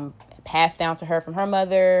 passed down to her from her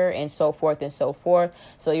mother, and so forth and so forth.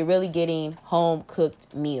 So you're really getting home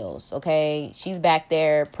cooked meals. Okay. She's back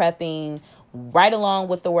there prepping right along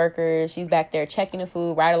with the workers. She's back there checking the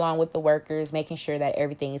food right along with the workers, making sure that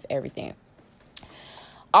everything is everything.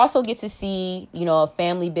 Also get to see, a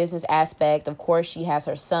family business aspect. Of course, she has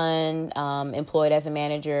her son employed as a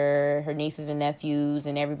manager, her nieces and nephews,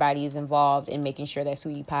 and everybody is involved in making sure that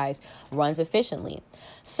Sweetie Pies runs efficiently.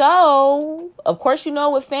 So, of course,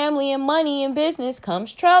 with family and money and business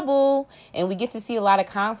comes trouble. And we get to see a lot of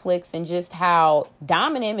conflicts and just how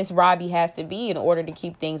dominant Miss Robbie has to be in order to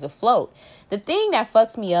keep things afloat. The thing that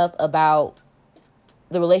fucks me up about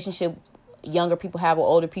the relationship younger people have with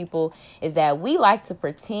older people is that we like to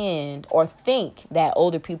pretend or think that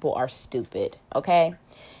older people are stupid. Okay.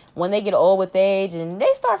 When they get old with age and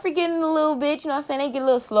they start forgetting a little bit, they get a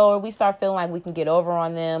little slower. We start feeling like we can get over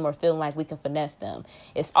on them or feeling like we can finesse them.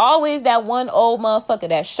 It's always that one old motherfucker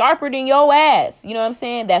that's sharper than your ass.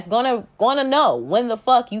 That's gonna know when the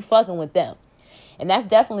fuck you fucking with them. And that's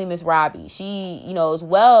definitely Miss Robbie. She, is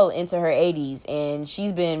well into her 80s, and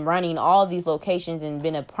she's been running all of these locations and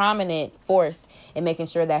been a prominent force in making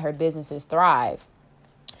sure that her businesses thrive.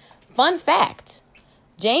 Fun fact,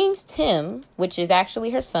 James Tim, which is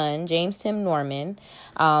actually her son, James Tim Norman,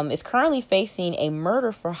 is currently facing a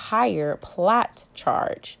murder for hire plot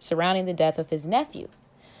charge surrounding the death of his nephew.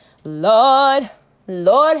 Lord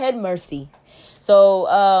had mercy.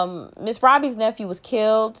 So Miss Robbie's nephew was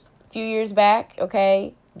killed few years back,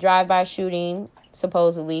 okay, drive-by shooting,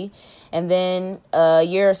 supposedly, and then a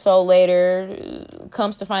year or so later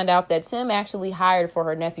comes to find out that Tim actually hired for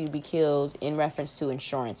her nephew to be killed in reference to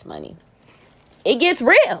insurance money. It gets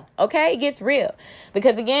real, okay? It gets real.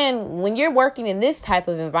 Because again, when you're working in this type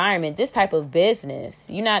of environment, this type of business,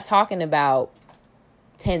 you're not talking about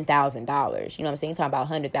 $10,000. You know what I'm saying? You're talking about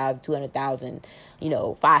 $100,000,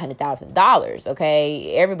 $200,000, $500,000.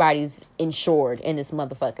 Okay. Everybody's insured in this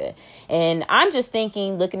motherfucker. And I'm just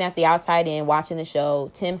thinking, looking at the outside in, watching the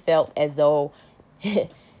show, Tim felt as though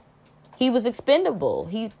he was expendable.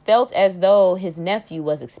 He felt as though his nephew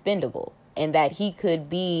was expendable and that he could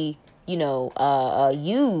be,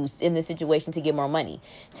 used in this situation to get more money.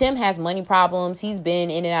 Tim has money problems. He's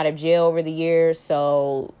been in and out of jail over the years.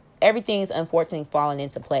 So everything's unfortunately fallen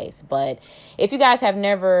into place. But if you guys have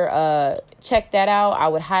never checked that out, I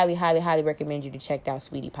would highly, highly, highly recommend you to check out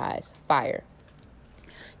Sweetie Pies. Fire.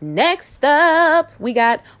 Next up, we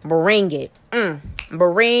got Bring It.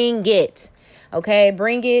 Bring It. Okay,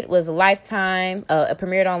 Bring It was a Lifetime,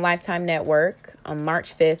 premiered on Lifetime Network on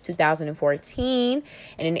March 5th, 2014,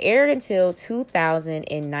 and it aired until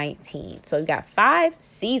 2019. So you got 5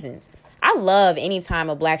 seasons. I love any time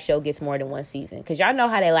a black show gets more than one season, because y'all know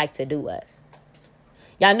how they like to do us.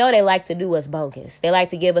 Y'all know they like to do us bogus. They like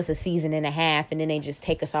to give us a season and a half, and then they just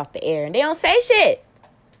take us off the air, and they don't say shit.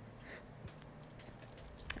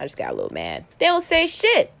 I just got a little mad. They don't say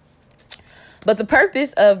shit. But the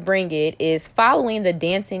purpose of Bring It is following the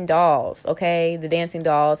Dancing Dolls, okay? The Dancing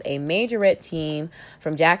Dolls, a majorette team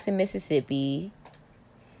from Jackson, Mississippi.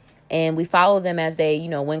 And we follow them as they,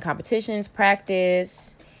 win competitions,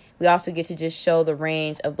 practice. We also get to just show the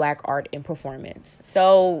range of black art and performance.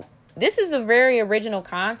 So this is a very original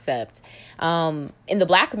concept. In the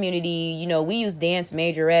black community, we use dance,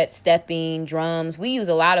 majorette, stepping, drums. We use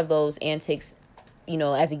a lot of those antics,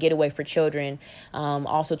 as a getaway for children,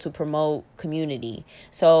 also to promote community.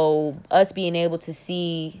 So us being able to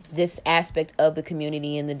see this aspect of the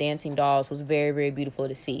community in the Dancing Dolls was very, very beautiful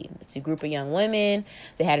to see. It's a group of young women.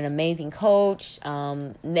 They had an amazing coach,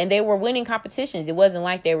 and they were winning competitions. It wasn't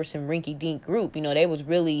like they were some rinky-dink group. They was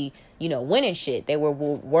really, winning shit. They were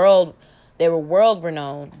They were world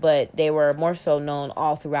renowned, but they were more so known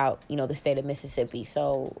all throughout, the state of Mississippi.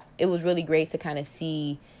 So it was really great to kind of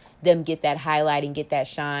see them get that highlight and get that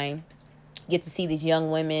shine. Get to see these young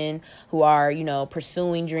women who are,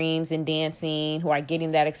 pursuing dreams in dancing, who are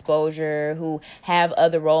getting that exposure, who have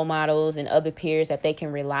other role models and other peers that they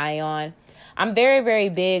can rely on. I'm very, very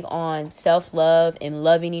big on self-love and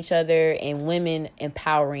loving each other and women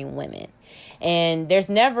empowering women. And there's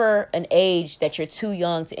never an age that you're too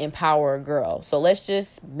young to empower a girl. So let's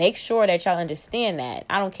just make sure that y'all understand that.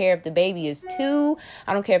 I don't care if the baby is 2.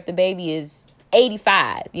 I don't care if the baby is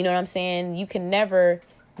 85. You know what I'm saying? You can never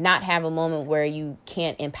not have a moment where you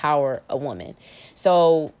can't empower a woman.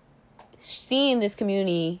 So seeing this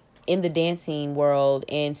community in the dancing world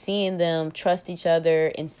and seeing them trust each other,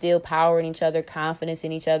 instill power in each other, confidence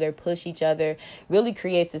in each other, push each other, really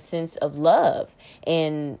creates a sense of love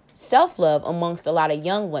and self-love amongst a lot of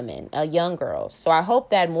young women, young girls. So I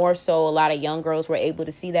hope that more so a lot of young girls were able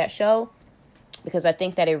to see that show, because I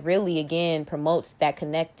think that it really, again, promotes that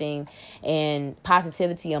connecting and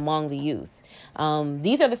positivity among the youth.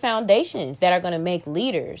 These are the foundations that are going to make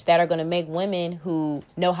leaders, that are going to make women who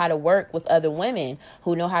know how to work with other women,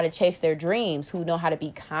 who know how to chase their dreams, who know how to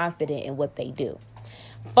be confident in what they do.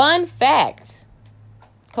 Fun fact,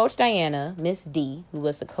 Coach Diana, Miss D, who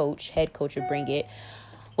was the head coach of Bring It,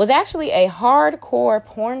 was actually a hardcore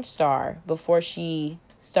porn star before she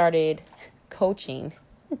started coaching.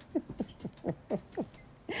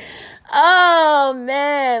 Oh,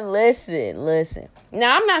 man, listen.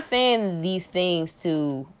 Now, I'm not saying these things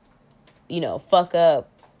to, fuck up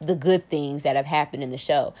the good things that have happened in the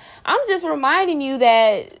show. I'm just reminding you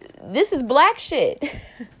that this is black shit.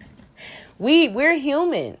 We're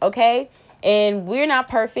human, okay? And we're not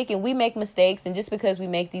perfect and we make mistakes. And just because we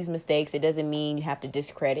make these mistakes, it doesn't mean you have to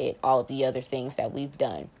discredit all of the other things that we've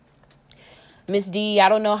done. Miss D, I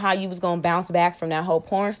don't know how you was going to bounce back from that whole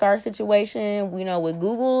porn star situation, with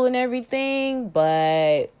Google and everything,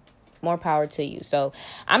 but more power to you. So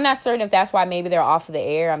I'm not certain if that's why maybe they're off of the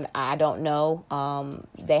air. I don't know.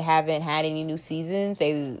 They haven't had any new seasons.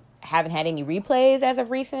 They haven't had any replays as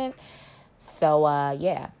of recent. So,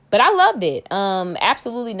 yeah. But I loved it.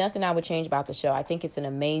 Absolutely nothing I would change about the show. I think it's an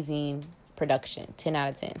amazing production. 10 out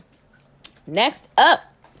of 10. Next up,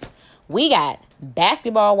 we got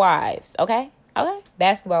Basketball Wives. Okay.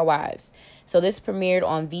 Basketball Wives. So this premiered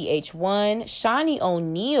on VH1. Shaunie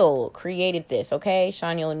O'Neal created this. Okay.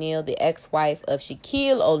 Shaunie O'Neal, the ex-wife of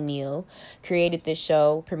Shaquille O'Neal, created this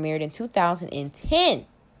show. Premiered in 2010.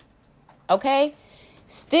 Okay.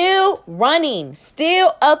 Still running.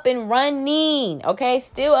 Still up and running. Okay.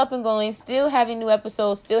 Still up and going. Still having new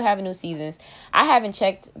episodes. Still having new seasons. I haven't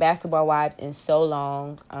checked Basketball Wives in so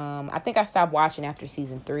long. I think I stopped watching after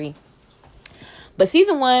season 3. But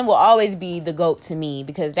season 1 will always be the GOAT to me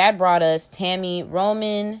because that brought us Tammy,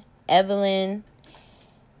 Roman, Evelyn.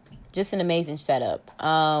 Just an amazing setup.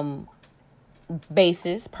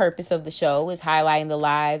 Purpose of the show is highlighting the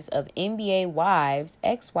lives of NBA wives,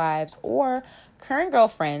 ex-wives, or current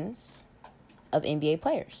girlfriends of NBA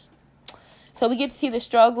players. So we get to see the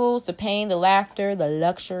struggles, the pain, the laughter, the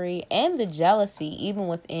luxury, and the jealousy, even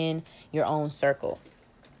within your own circle.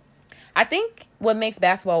 I think what makes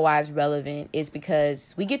Basketball Wives relevant is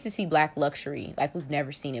because we get to see black luxury like we've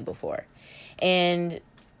never seen it before. And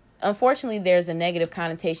unfortunately, there's a negative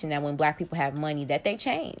connotation that when black people have money, that they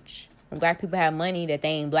change. When black people have money, that they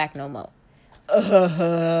ain't black no more.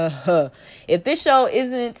 If this show is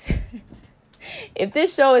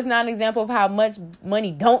not an example of how much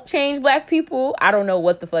money don't change black people, I don't know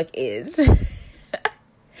what the fuck is.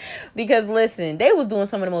 Because, listen, they was doing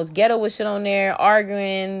some of the most ghetto shit on there,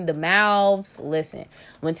 arguing, the mouths. Listen,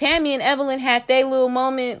 when Tammy and Evelyn had their little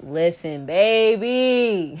moment, listen,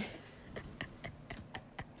 baby.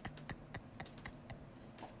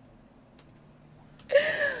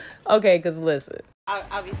 Okay, because listen.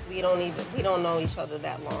 Obviously, we don't know each other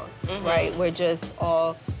that long, right? We're just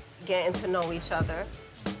all getting to know each other.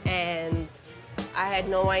 And I had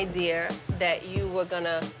no idea that you were going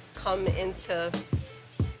to come into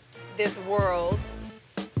this world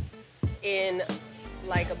in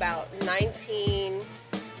like about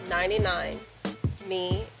 1999.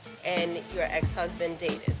 Me and your ex-husband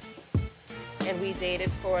dated, and we dated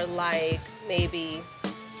for like maybe,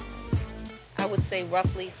 I would say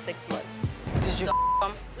roughly 6 months. Did you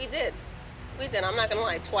We did. I'm not gonna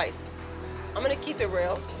lie, twice. I'm gonna keep it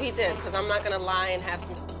real. We did, because I'm not gonna lie and have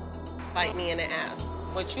some bite me in the ass.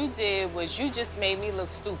 What you did was you just made me look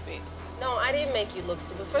stupid. No, I didn't make you look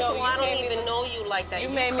stupid. First of all, I don't even know you like that. You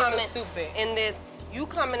made me look stupid. You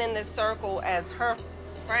coming in this circle as her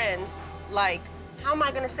friend, like, how am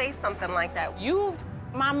I gonna say something like that? You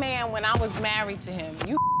my man when I was married to him.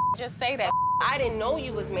 You just say that. I didn't know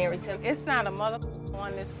you was married to him. It's not a mother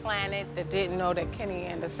on this planet that didn't know that Kenny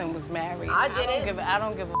Anderson was married. I didn't. I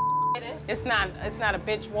don't give a It's not a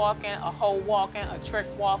bitch walking, a hoe walking, a trick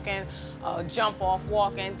walking, a jump off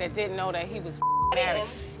walking that didn't know that he was married.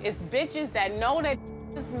 It's bitches that know that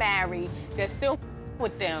is married that still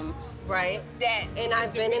with them. Right. And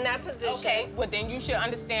I've been in that position. Okay, well then you should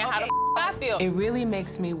understand how the I feel. It really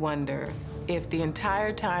makes me wonder if the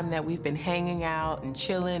entire time that we've been hanging out and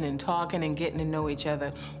chilling and talking and getting to know each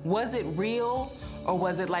other, was it real or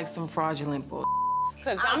was it like some fraudulent bull?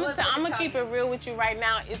 Because I'm gonna keep it real with you right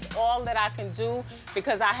now. It's all that I can do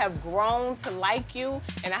because I have grown to like you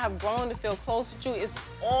and I have grown to feel close with you. It's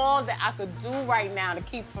all that I could do right now to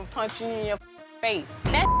keep from punching you in your face.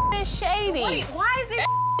 That is shady. Why is it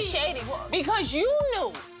shady? Because you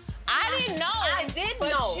knew. I didn't know. I did know.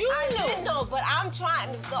 But you knew. I did know, but I'm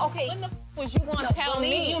trying to, okay. When the was you gonna tell me?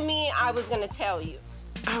 Believe you me, I was gonna tell you.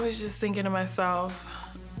 I was just thinking to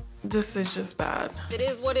myself, this is just bad. It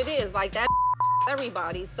is what it is. Like that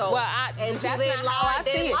everybody. So well, that's not how I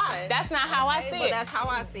see it. That's not how I see it. That's how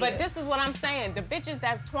I see it. But this is what I'm saying. The bitches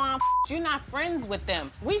that twine, you're not friends with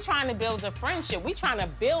them. We trying to build a friendship. We trying to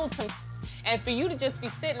build some. And for you to just be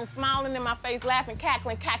sitting, smiling in my face, laughing,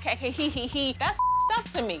 cackling, he, that's up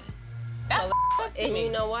to me. That's up to me. And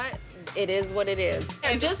you know what? It is what it is.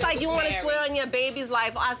 And just like you want to swear on your baby's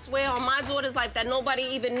life, I swear on my daughter's life that nobody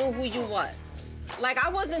even knew who you was. Like, I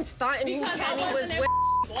wasn't stunting who Kenny was with.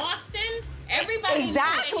 Boston? Everybody.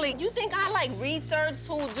 Exactly. You think I, like, researched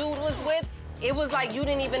who dude was with? It was like you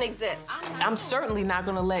didn't even exist. I'm certainly not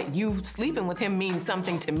gonna let you sleeping with him mean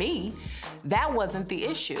something to me. That wasn't the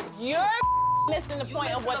issue. You're missing the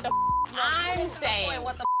point of what the I'm saying.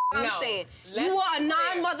 I'm saying. You are a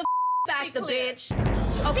non-mother factor, bitch.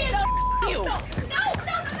 Okay, you. No.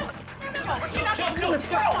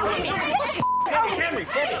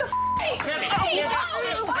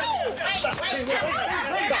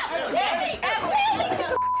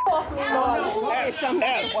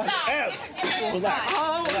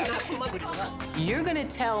 You're gonna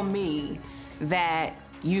tell me that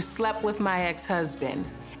you slept with my ex-husband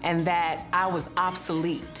and that I was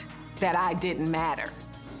obsolete, that I didn't matter.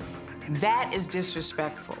 That is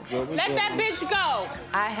disrespectful. Let that bitch go.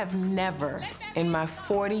 I have never, in my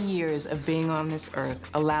 40 years of being on this earth,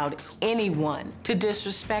 allowed anyone to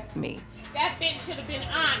disrespect me. That bitch should have been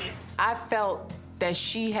honest. I felt that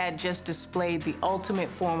she had just displayed the ultimate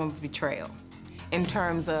form of betrayal in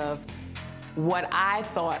terms of what I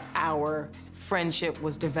thought our friendship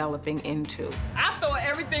was developing into. I thought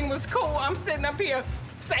everything was cool. I'm sitting up here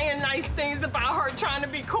saying nice things about her, trying to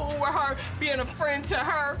be cool with her, being a friend to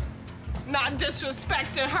her, not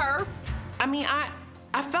disrespecting her. I mean,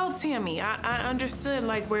 I felt Tammy. I understood,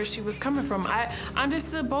 like, where she was coming from. I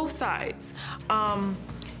understood both sides.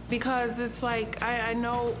 Because it's like, I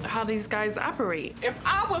know how these guys operate. If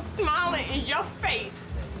I was smiling in your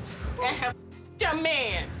face and have your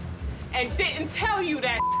man and didn't tell you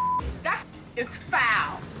that is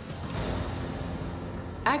foul.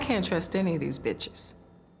 I can't trust any of these bitches.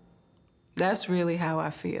 That's really how I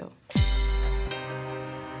feel.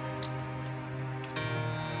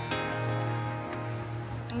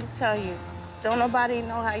 Let me tell you, don't nobody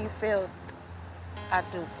know how you feel. I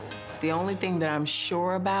do, boo. The only thing that I'm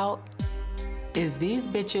sure about is these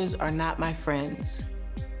bitches are not my friends.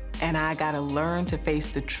 And I gotta learn to face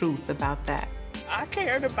the truth about that. I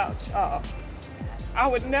cared about y'all. I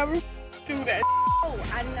would never do that. Oh,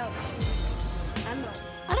 I know.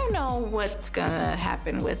 I don't know what's gonna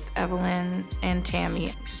happen with Evelyn and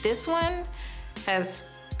Tammy. This one has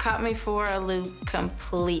caught me for a loop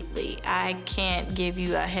completely. I can't give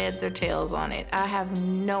you a heads or tails on it. I have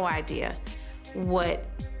no idea what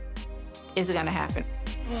is gonna happen.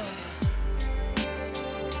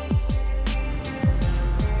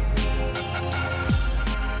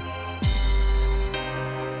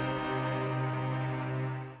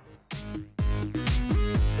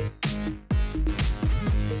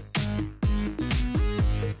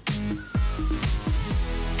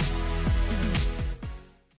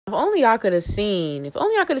 If only y'all could have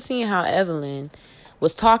seen how Evelyn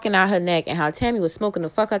was talking out her neck and how Tammy was smoking the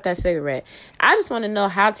fuck out that cigarette. I just want to know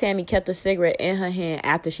how Tammy kept the cigarette in her hand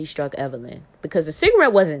after she struck Evelyn. Because the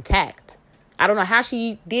cigarette was intact. I don't know how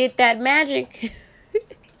she did that magic.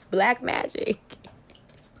 Black magic.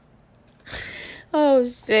 Oh,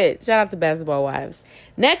 shit. Shout out to Basketball Wives.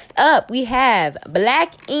 Next up, we have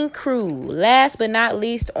Black Ink Crew. Last but not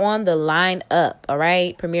least on the lineup. All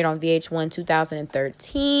right. Premiered on VH1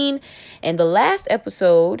 2013. And the last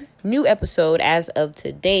episode, new episode as of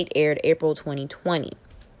to date, aired April 2020.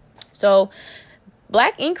 So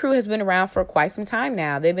Black Ink Crew has been around for quite some time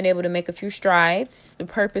now. They've been able to make a few strides. The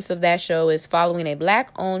purpose of that show is following a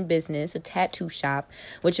Black-owned business, a tattoo shop,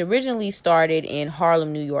 which originally started in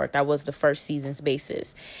Harlem, New York. That was the first season's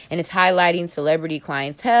basis. And it's highlighting celebrity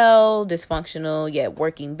clientele, dysfunctional yet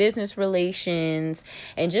working business relations,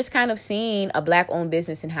 and just kind of seeing a Black-owned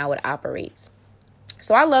business and how it operates.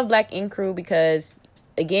 So I love Black Ink Crew because,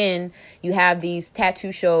 again, you have these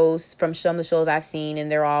tattoo shows from some of the shows I've seen,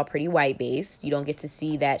 and they're all pretty white-based. You don't get to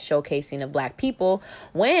see that showcasing of Black people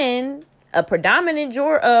when a predominantly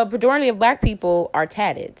of Black people are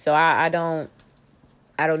tatted. So I don't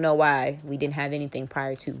know why we didn't have anything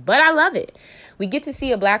prior to, but I love it. We get to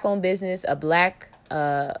see a Black-owned business, a Black,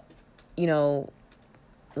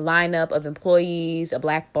 lineup of employees, a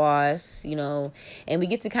Black boss, and we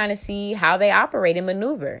get to kind of see how they operate and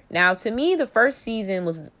maneuver. Now, to me, the first season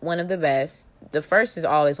was one of the best. The first is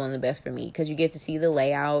always one of the best for me because you get to see the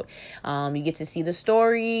layout, you get to see the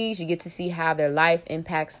stories, you get to see how their life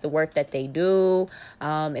impacts the work that they do,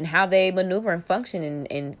 and how they maneuver and function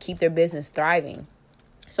and keep their business thriving.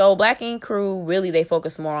 So Black Ink Crew, really, they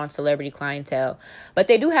focus more on celebrity clientele. But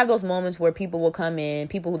they do have those moments where people will come in,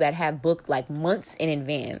 people that have booked like months in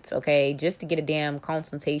advance, okay, just to get a damn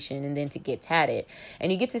consultation and then to get tatted.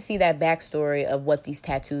 And you get to see that backstory of what these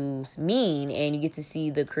tattoos mean. And you get to see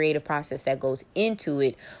the creative process that goes into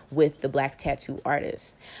it with the Black tattoo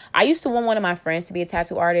artist. I used to want one of my friends to be a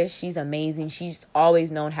tattoo artist. She's amazing. She's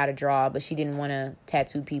always known how to draw, but she didn't want to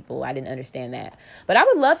tattoo people. I didn't understand that. But I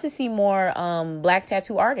would love to see more Black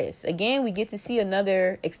tattoo artists. Again, we get to see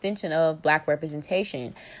another extension of Black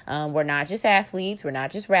representation. We're not just athletes, we're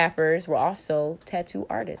not just rappers, we're also tattoo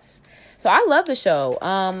artists. So I love the show.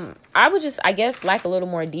 I would just, I guess, like a little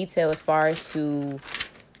more detail as far as to,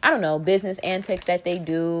 business antics that they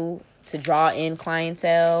do to draw in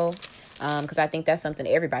clientele. Because I think that's something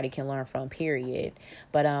everybody can learn from, period.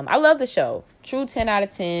 But I love the show. True 10 out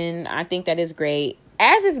of 10. I think that is great.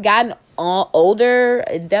 As it's gotten older,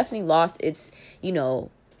 it's definitely lost its,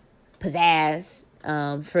 pizzazz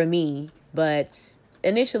for me. But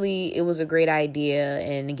initially, it was a great idea.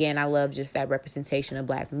 And again, I love just that representation of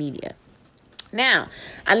Black media. Now,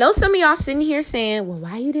 I know some of y'all sitting here saying, well,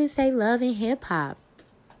 why you didn't say Love and Hip Hop?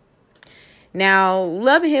 Now,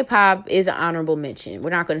 Love and Hip Hop is an honorable mention. We're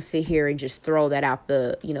not going to sit here and just throw that out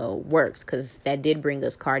the, works, because that did bring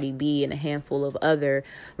us Cardi B and a handful of other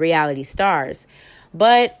reality stars.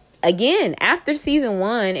 But again, after season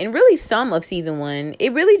 1, and really some of season 1,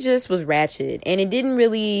 it really just was ratchet, and it didn't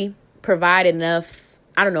really provide enough,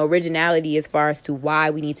 originality as far as to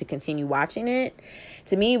why we need to continue watching it.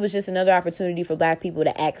 To me, it was just another opportunity for Black people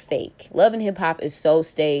to act fake. Love and Hip Hop is so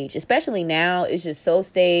staged, especially now. It's just so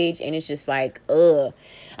staged, and it's just like, ugh.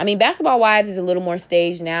 Basketball Wives is a little more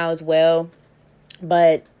staged now as well,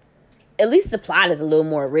 but at least the plot is a little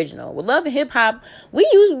more original. With Love and Hip Hop, we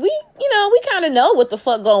kind of know what the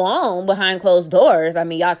fuck go on behind closed doors.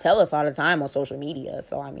 Y'all tell us all the time on social media,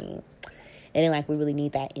 so it ain't like we really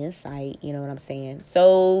need that insight, you know what I'm saying?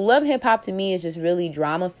 So Love and Hip Hop to me is just really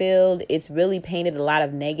drama filled. It's really painted a lot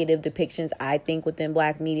of negative depictions, I think, within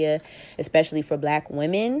Black media, especially for Black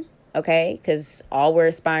women, okay? Because all we're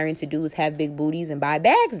aspiring to do is have big booties and buy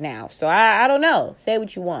bags now. So I don't know. Say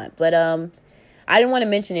what you want. But I didn't want to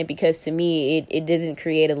mention it because to me, it doesn't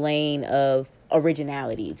create a lane of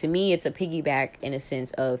originality. To me, it's a piggyback in a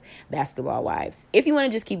sense of Basketball Wives, if you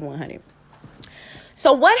want to just keep 100.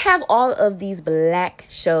 So what have all of these Black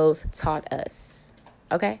shows taught us?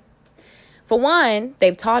 Okay. For one,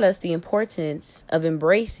 they've taught us the importance of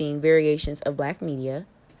embracing variations of Black media,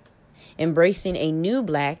 embracing a new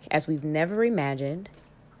Black as we've never imagined,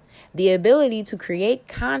 the ability to create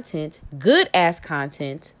content, good ass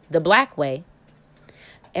content, the Black way,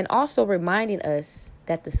 and also reminding us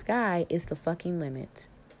that the sky is the fucking limit.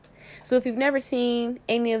 So if you've never seen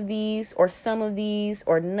any of these or some of these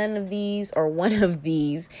or none of these or one of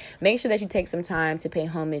these, make sure that you take some time to pay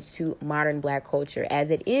homage to modern Black culture, as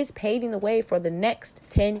it is paving the way for the next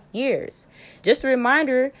 10 years. Just a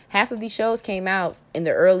reminder, half of these shows came out in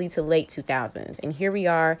the early to late 2000s. And here we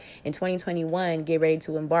are in 2021, get ready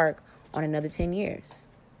to embark on another 10 years.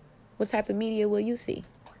 What type of media will you see?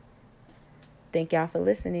 Thank y'all for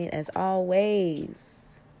listening. As always,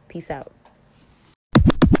 peace out.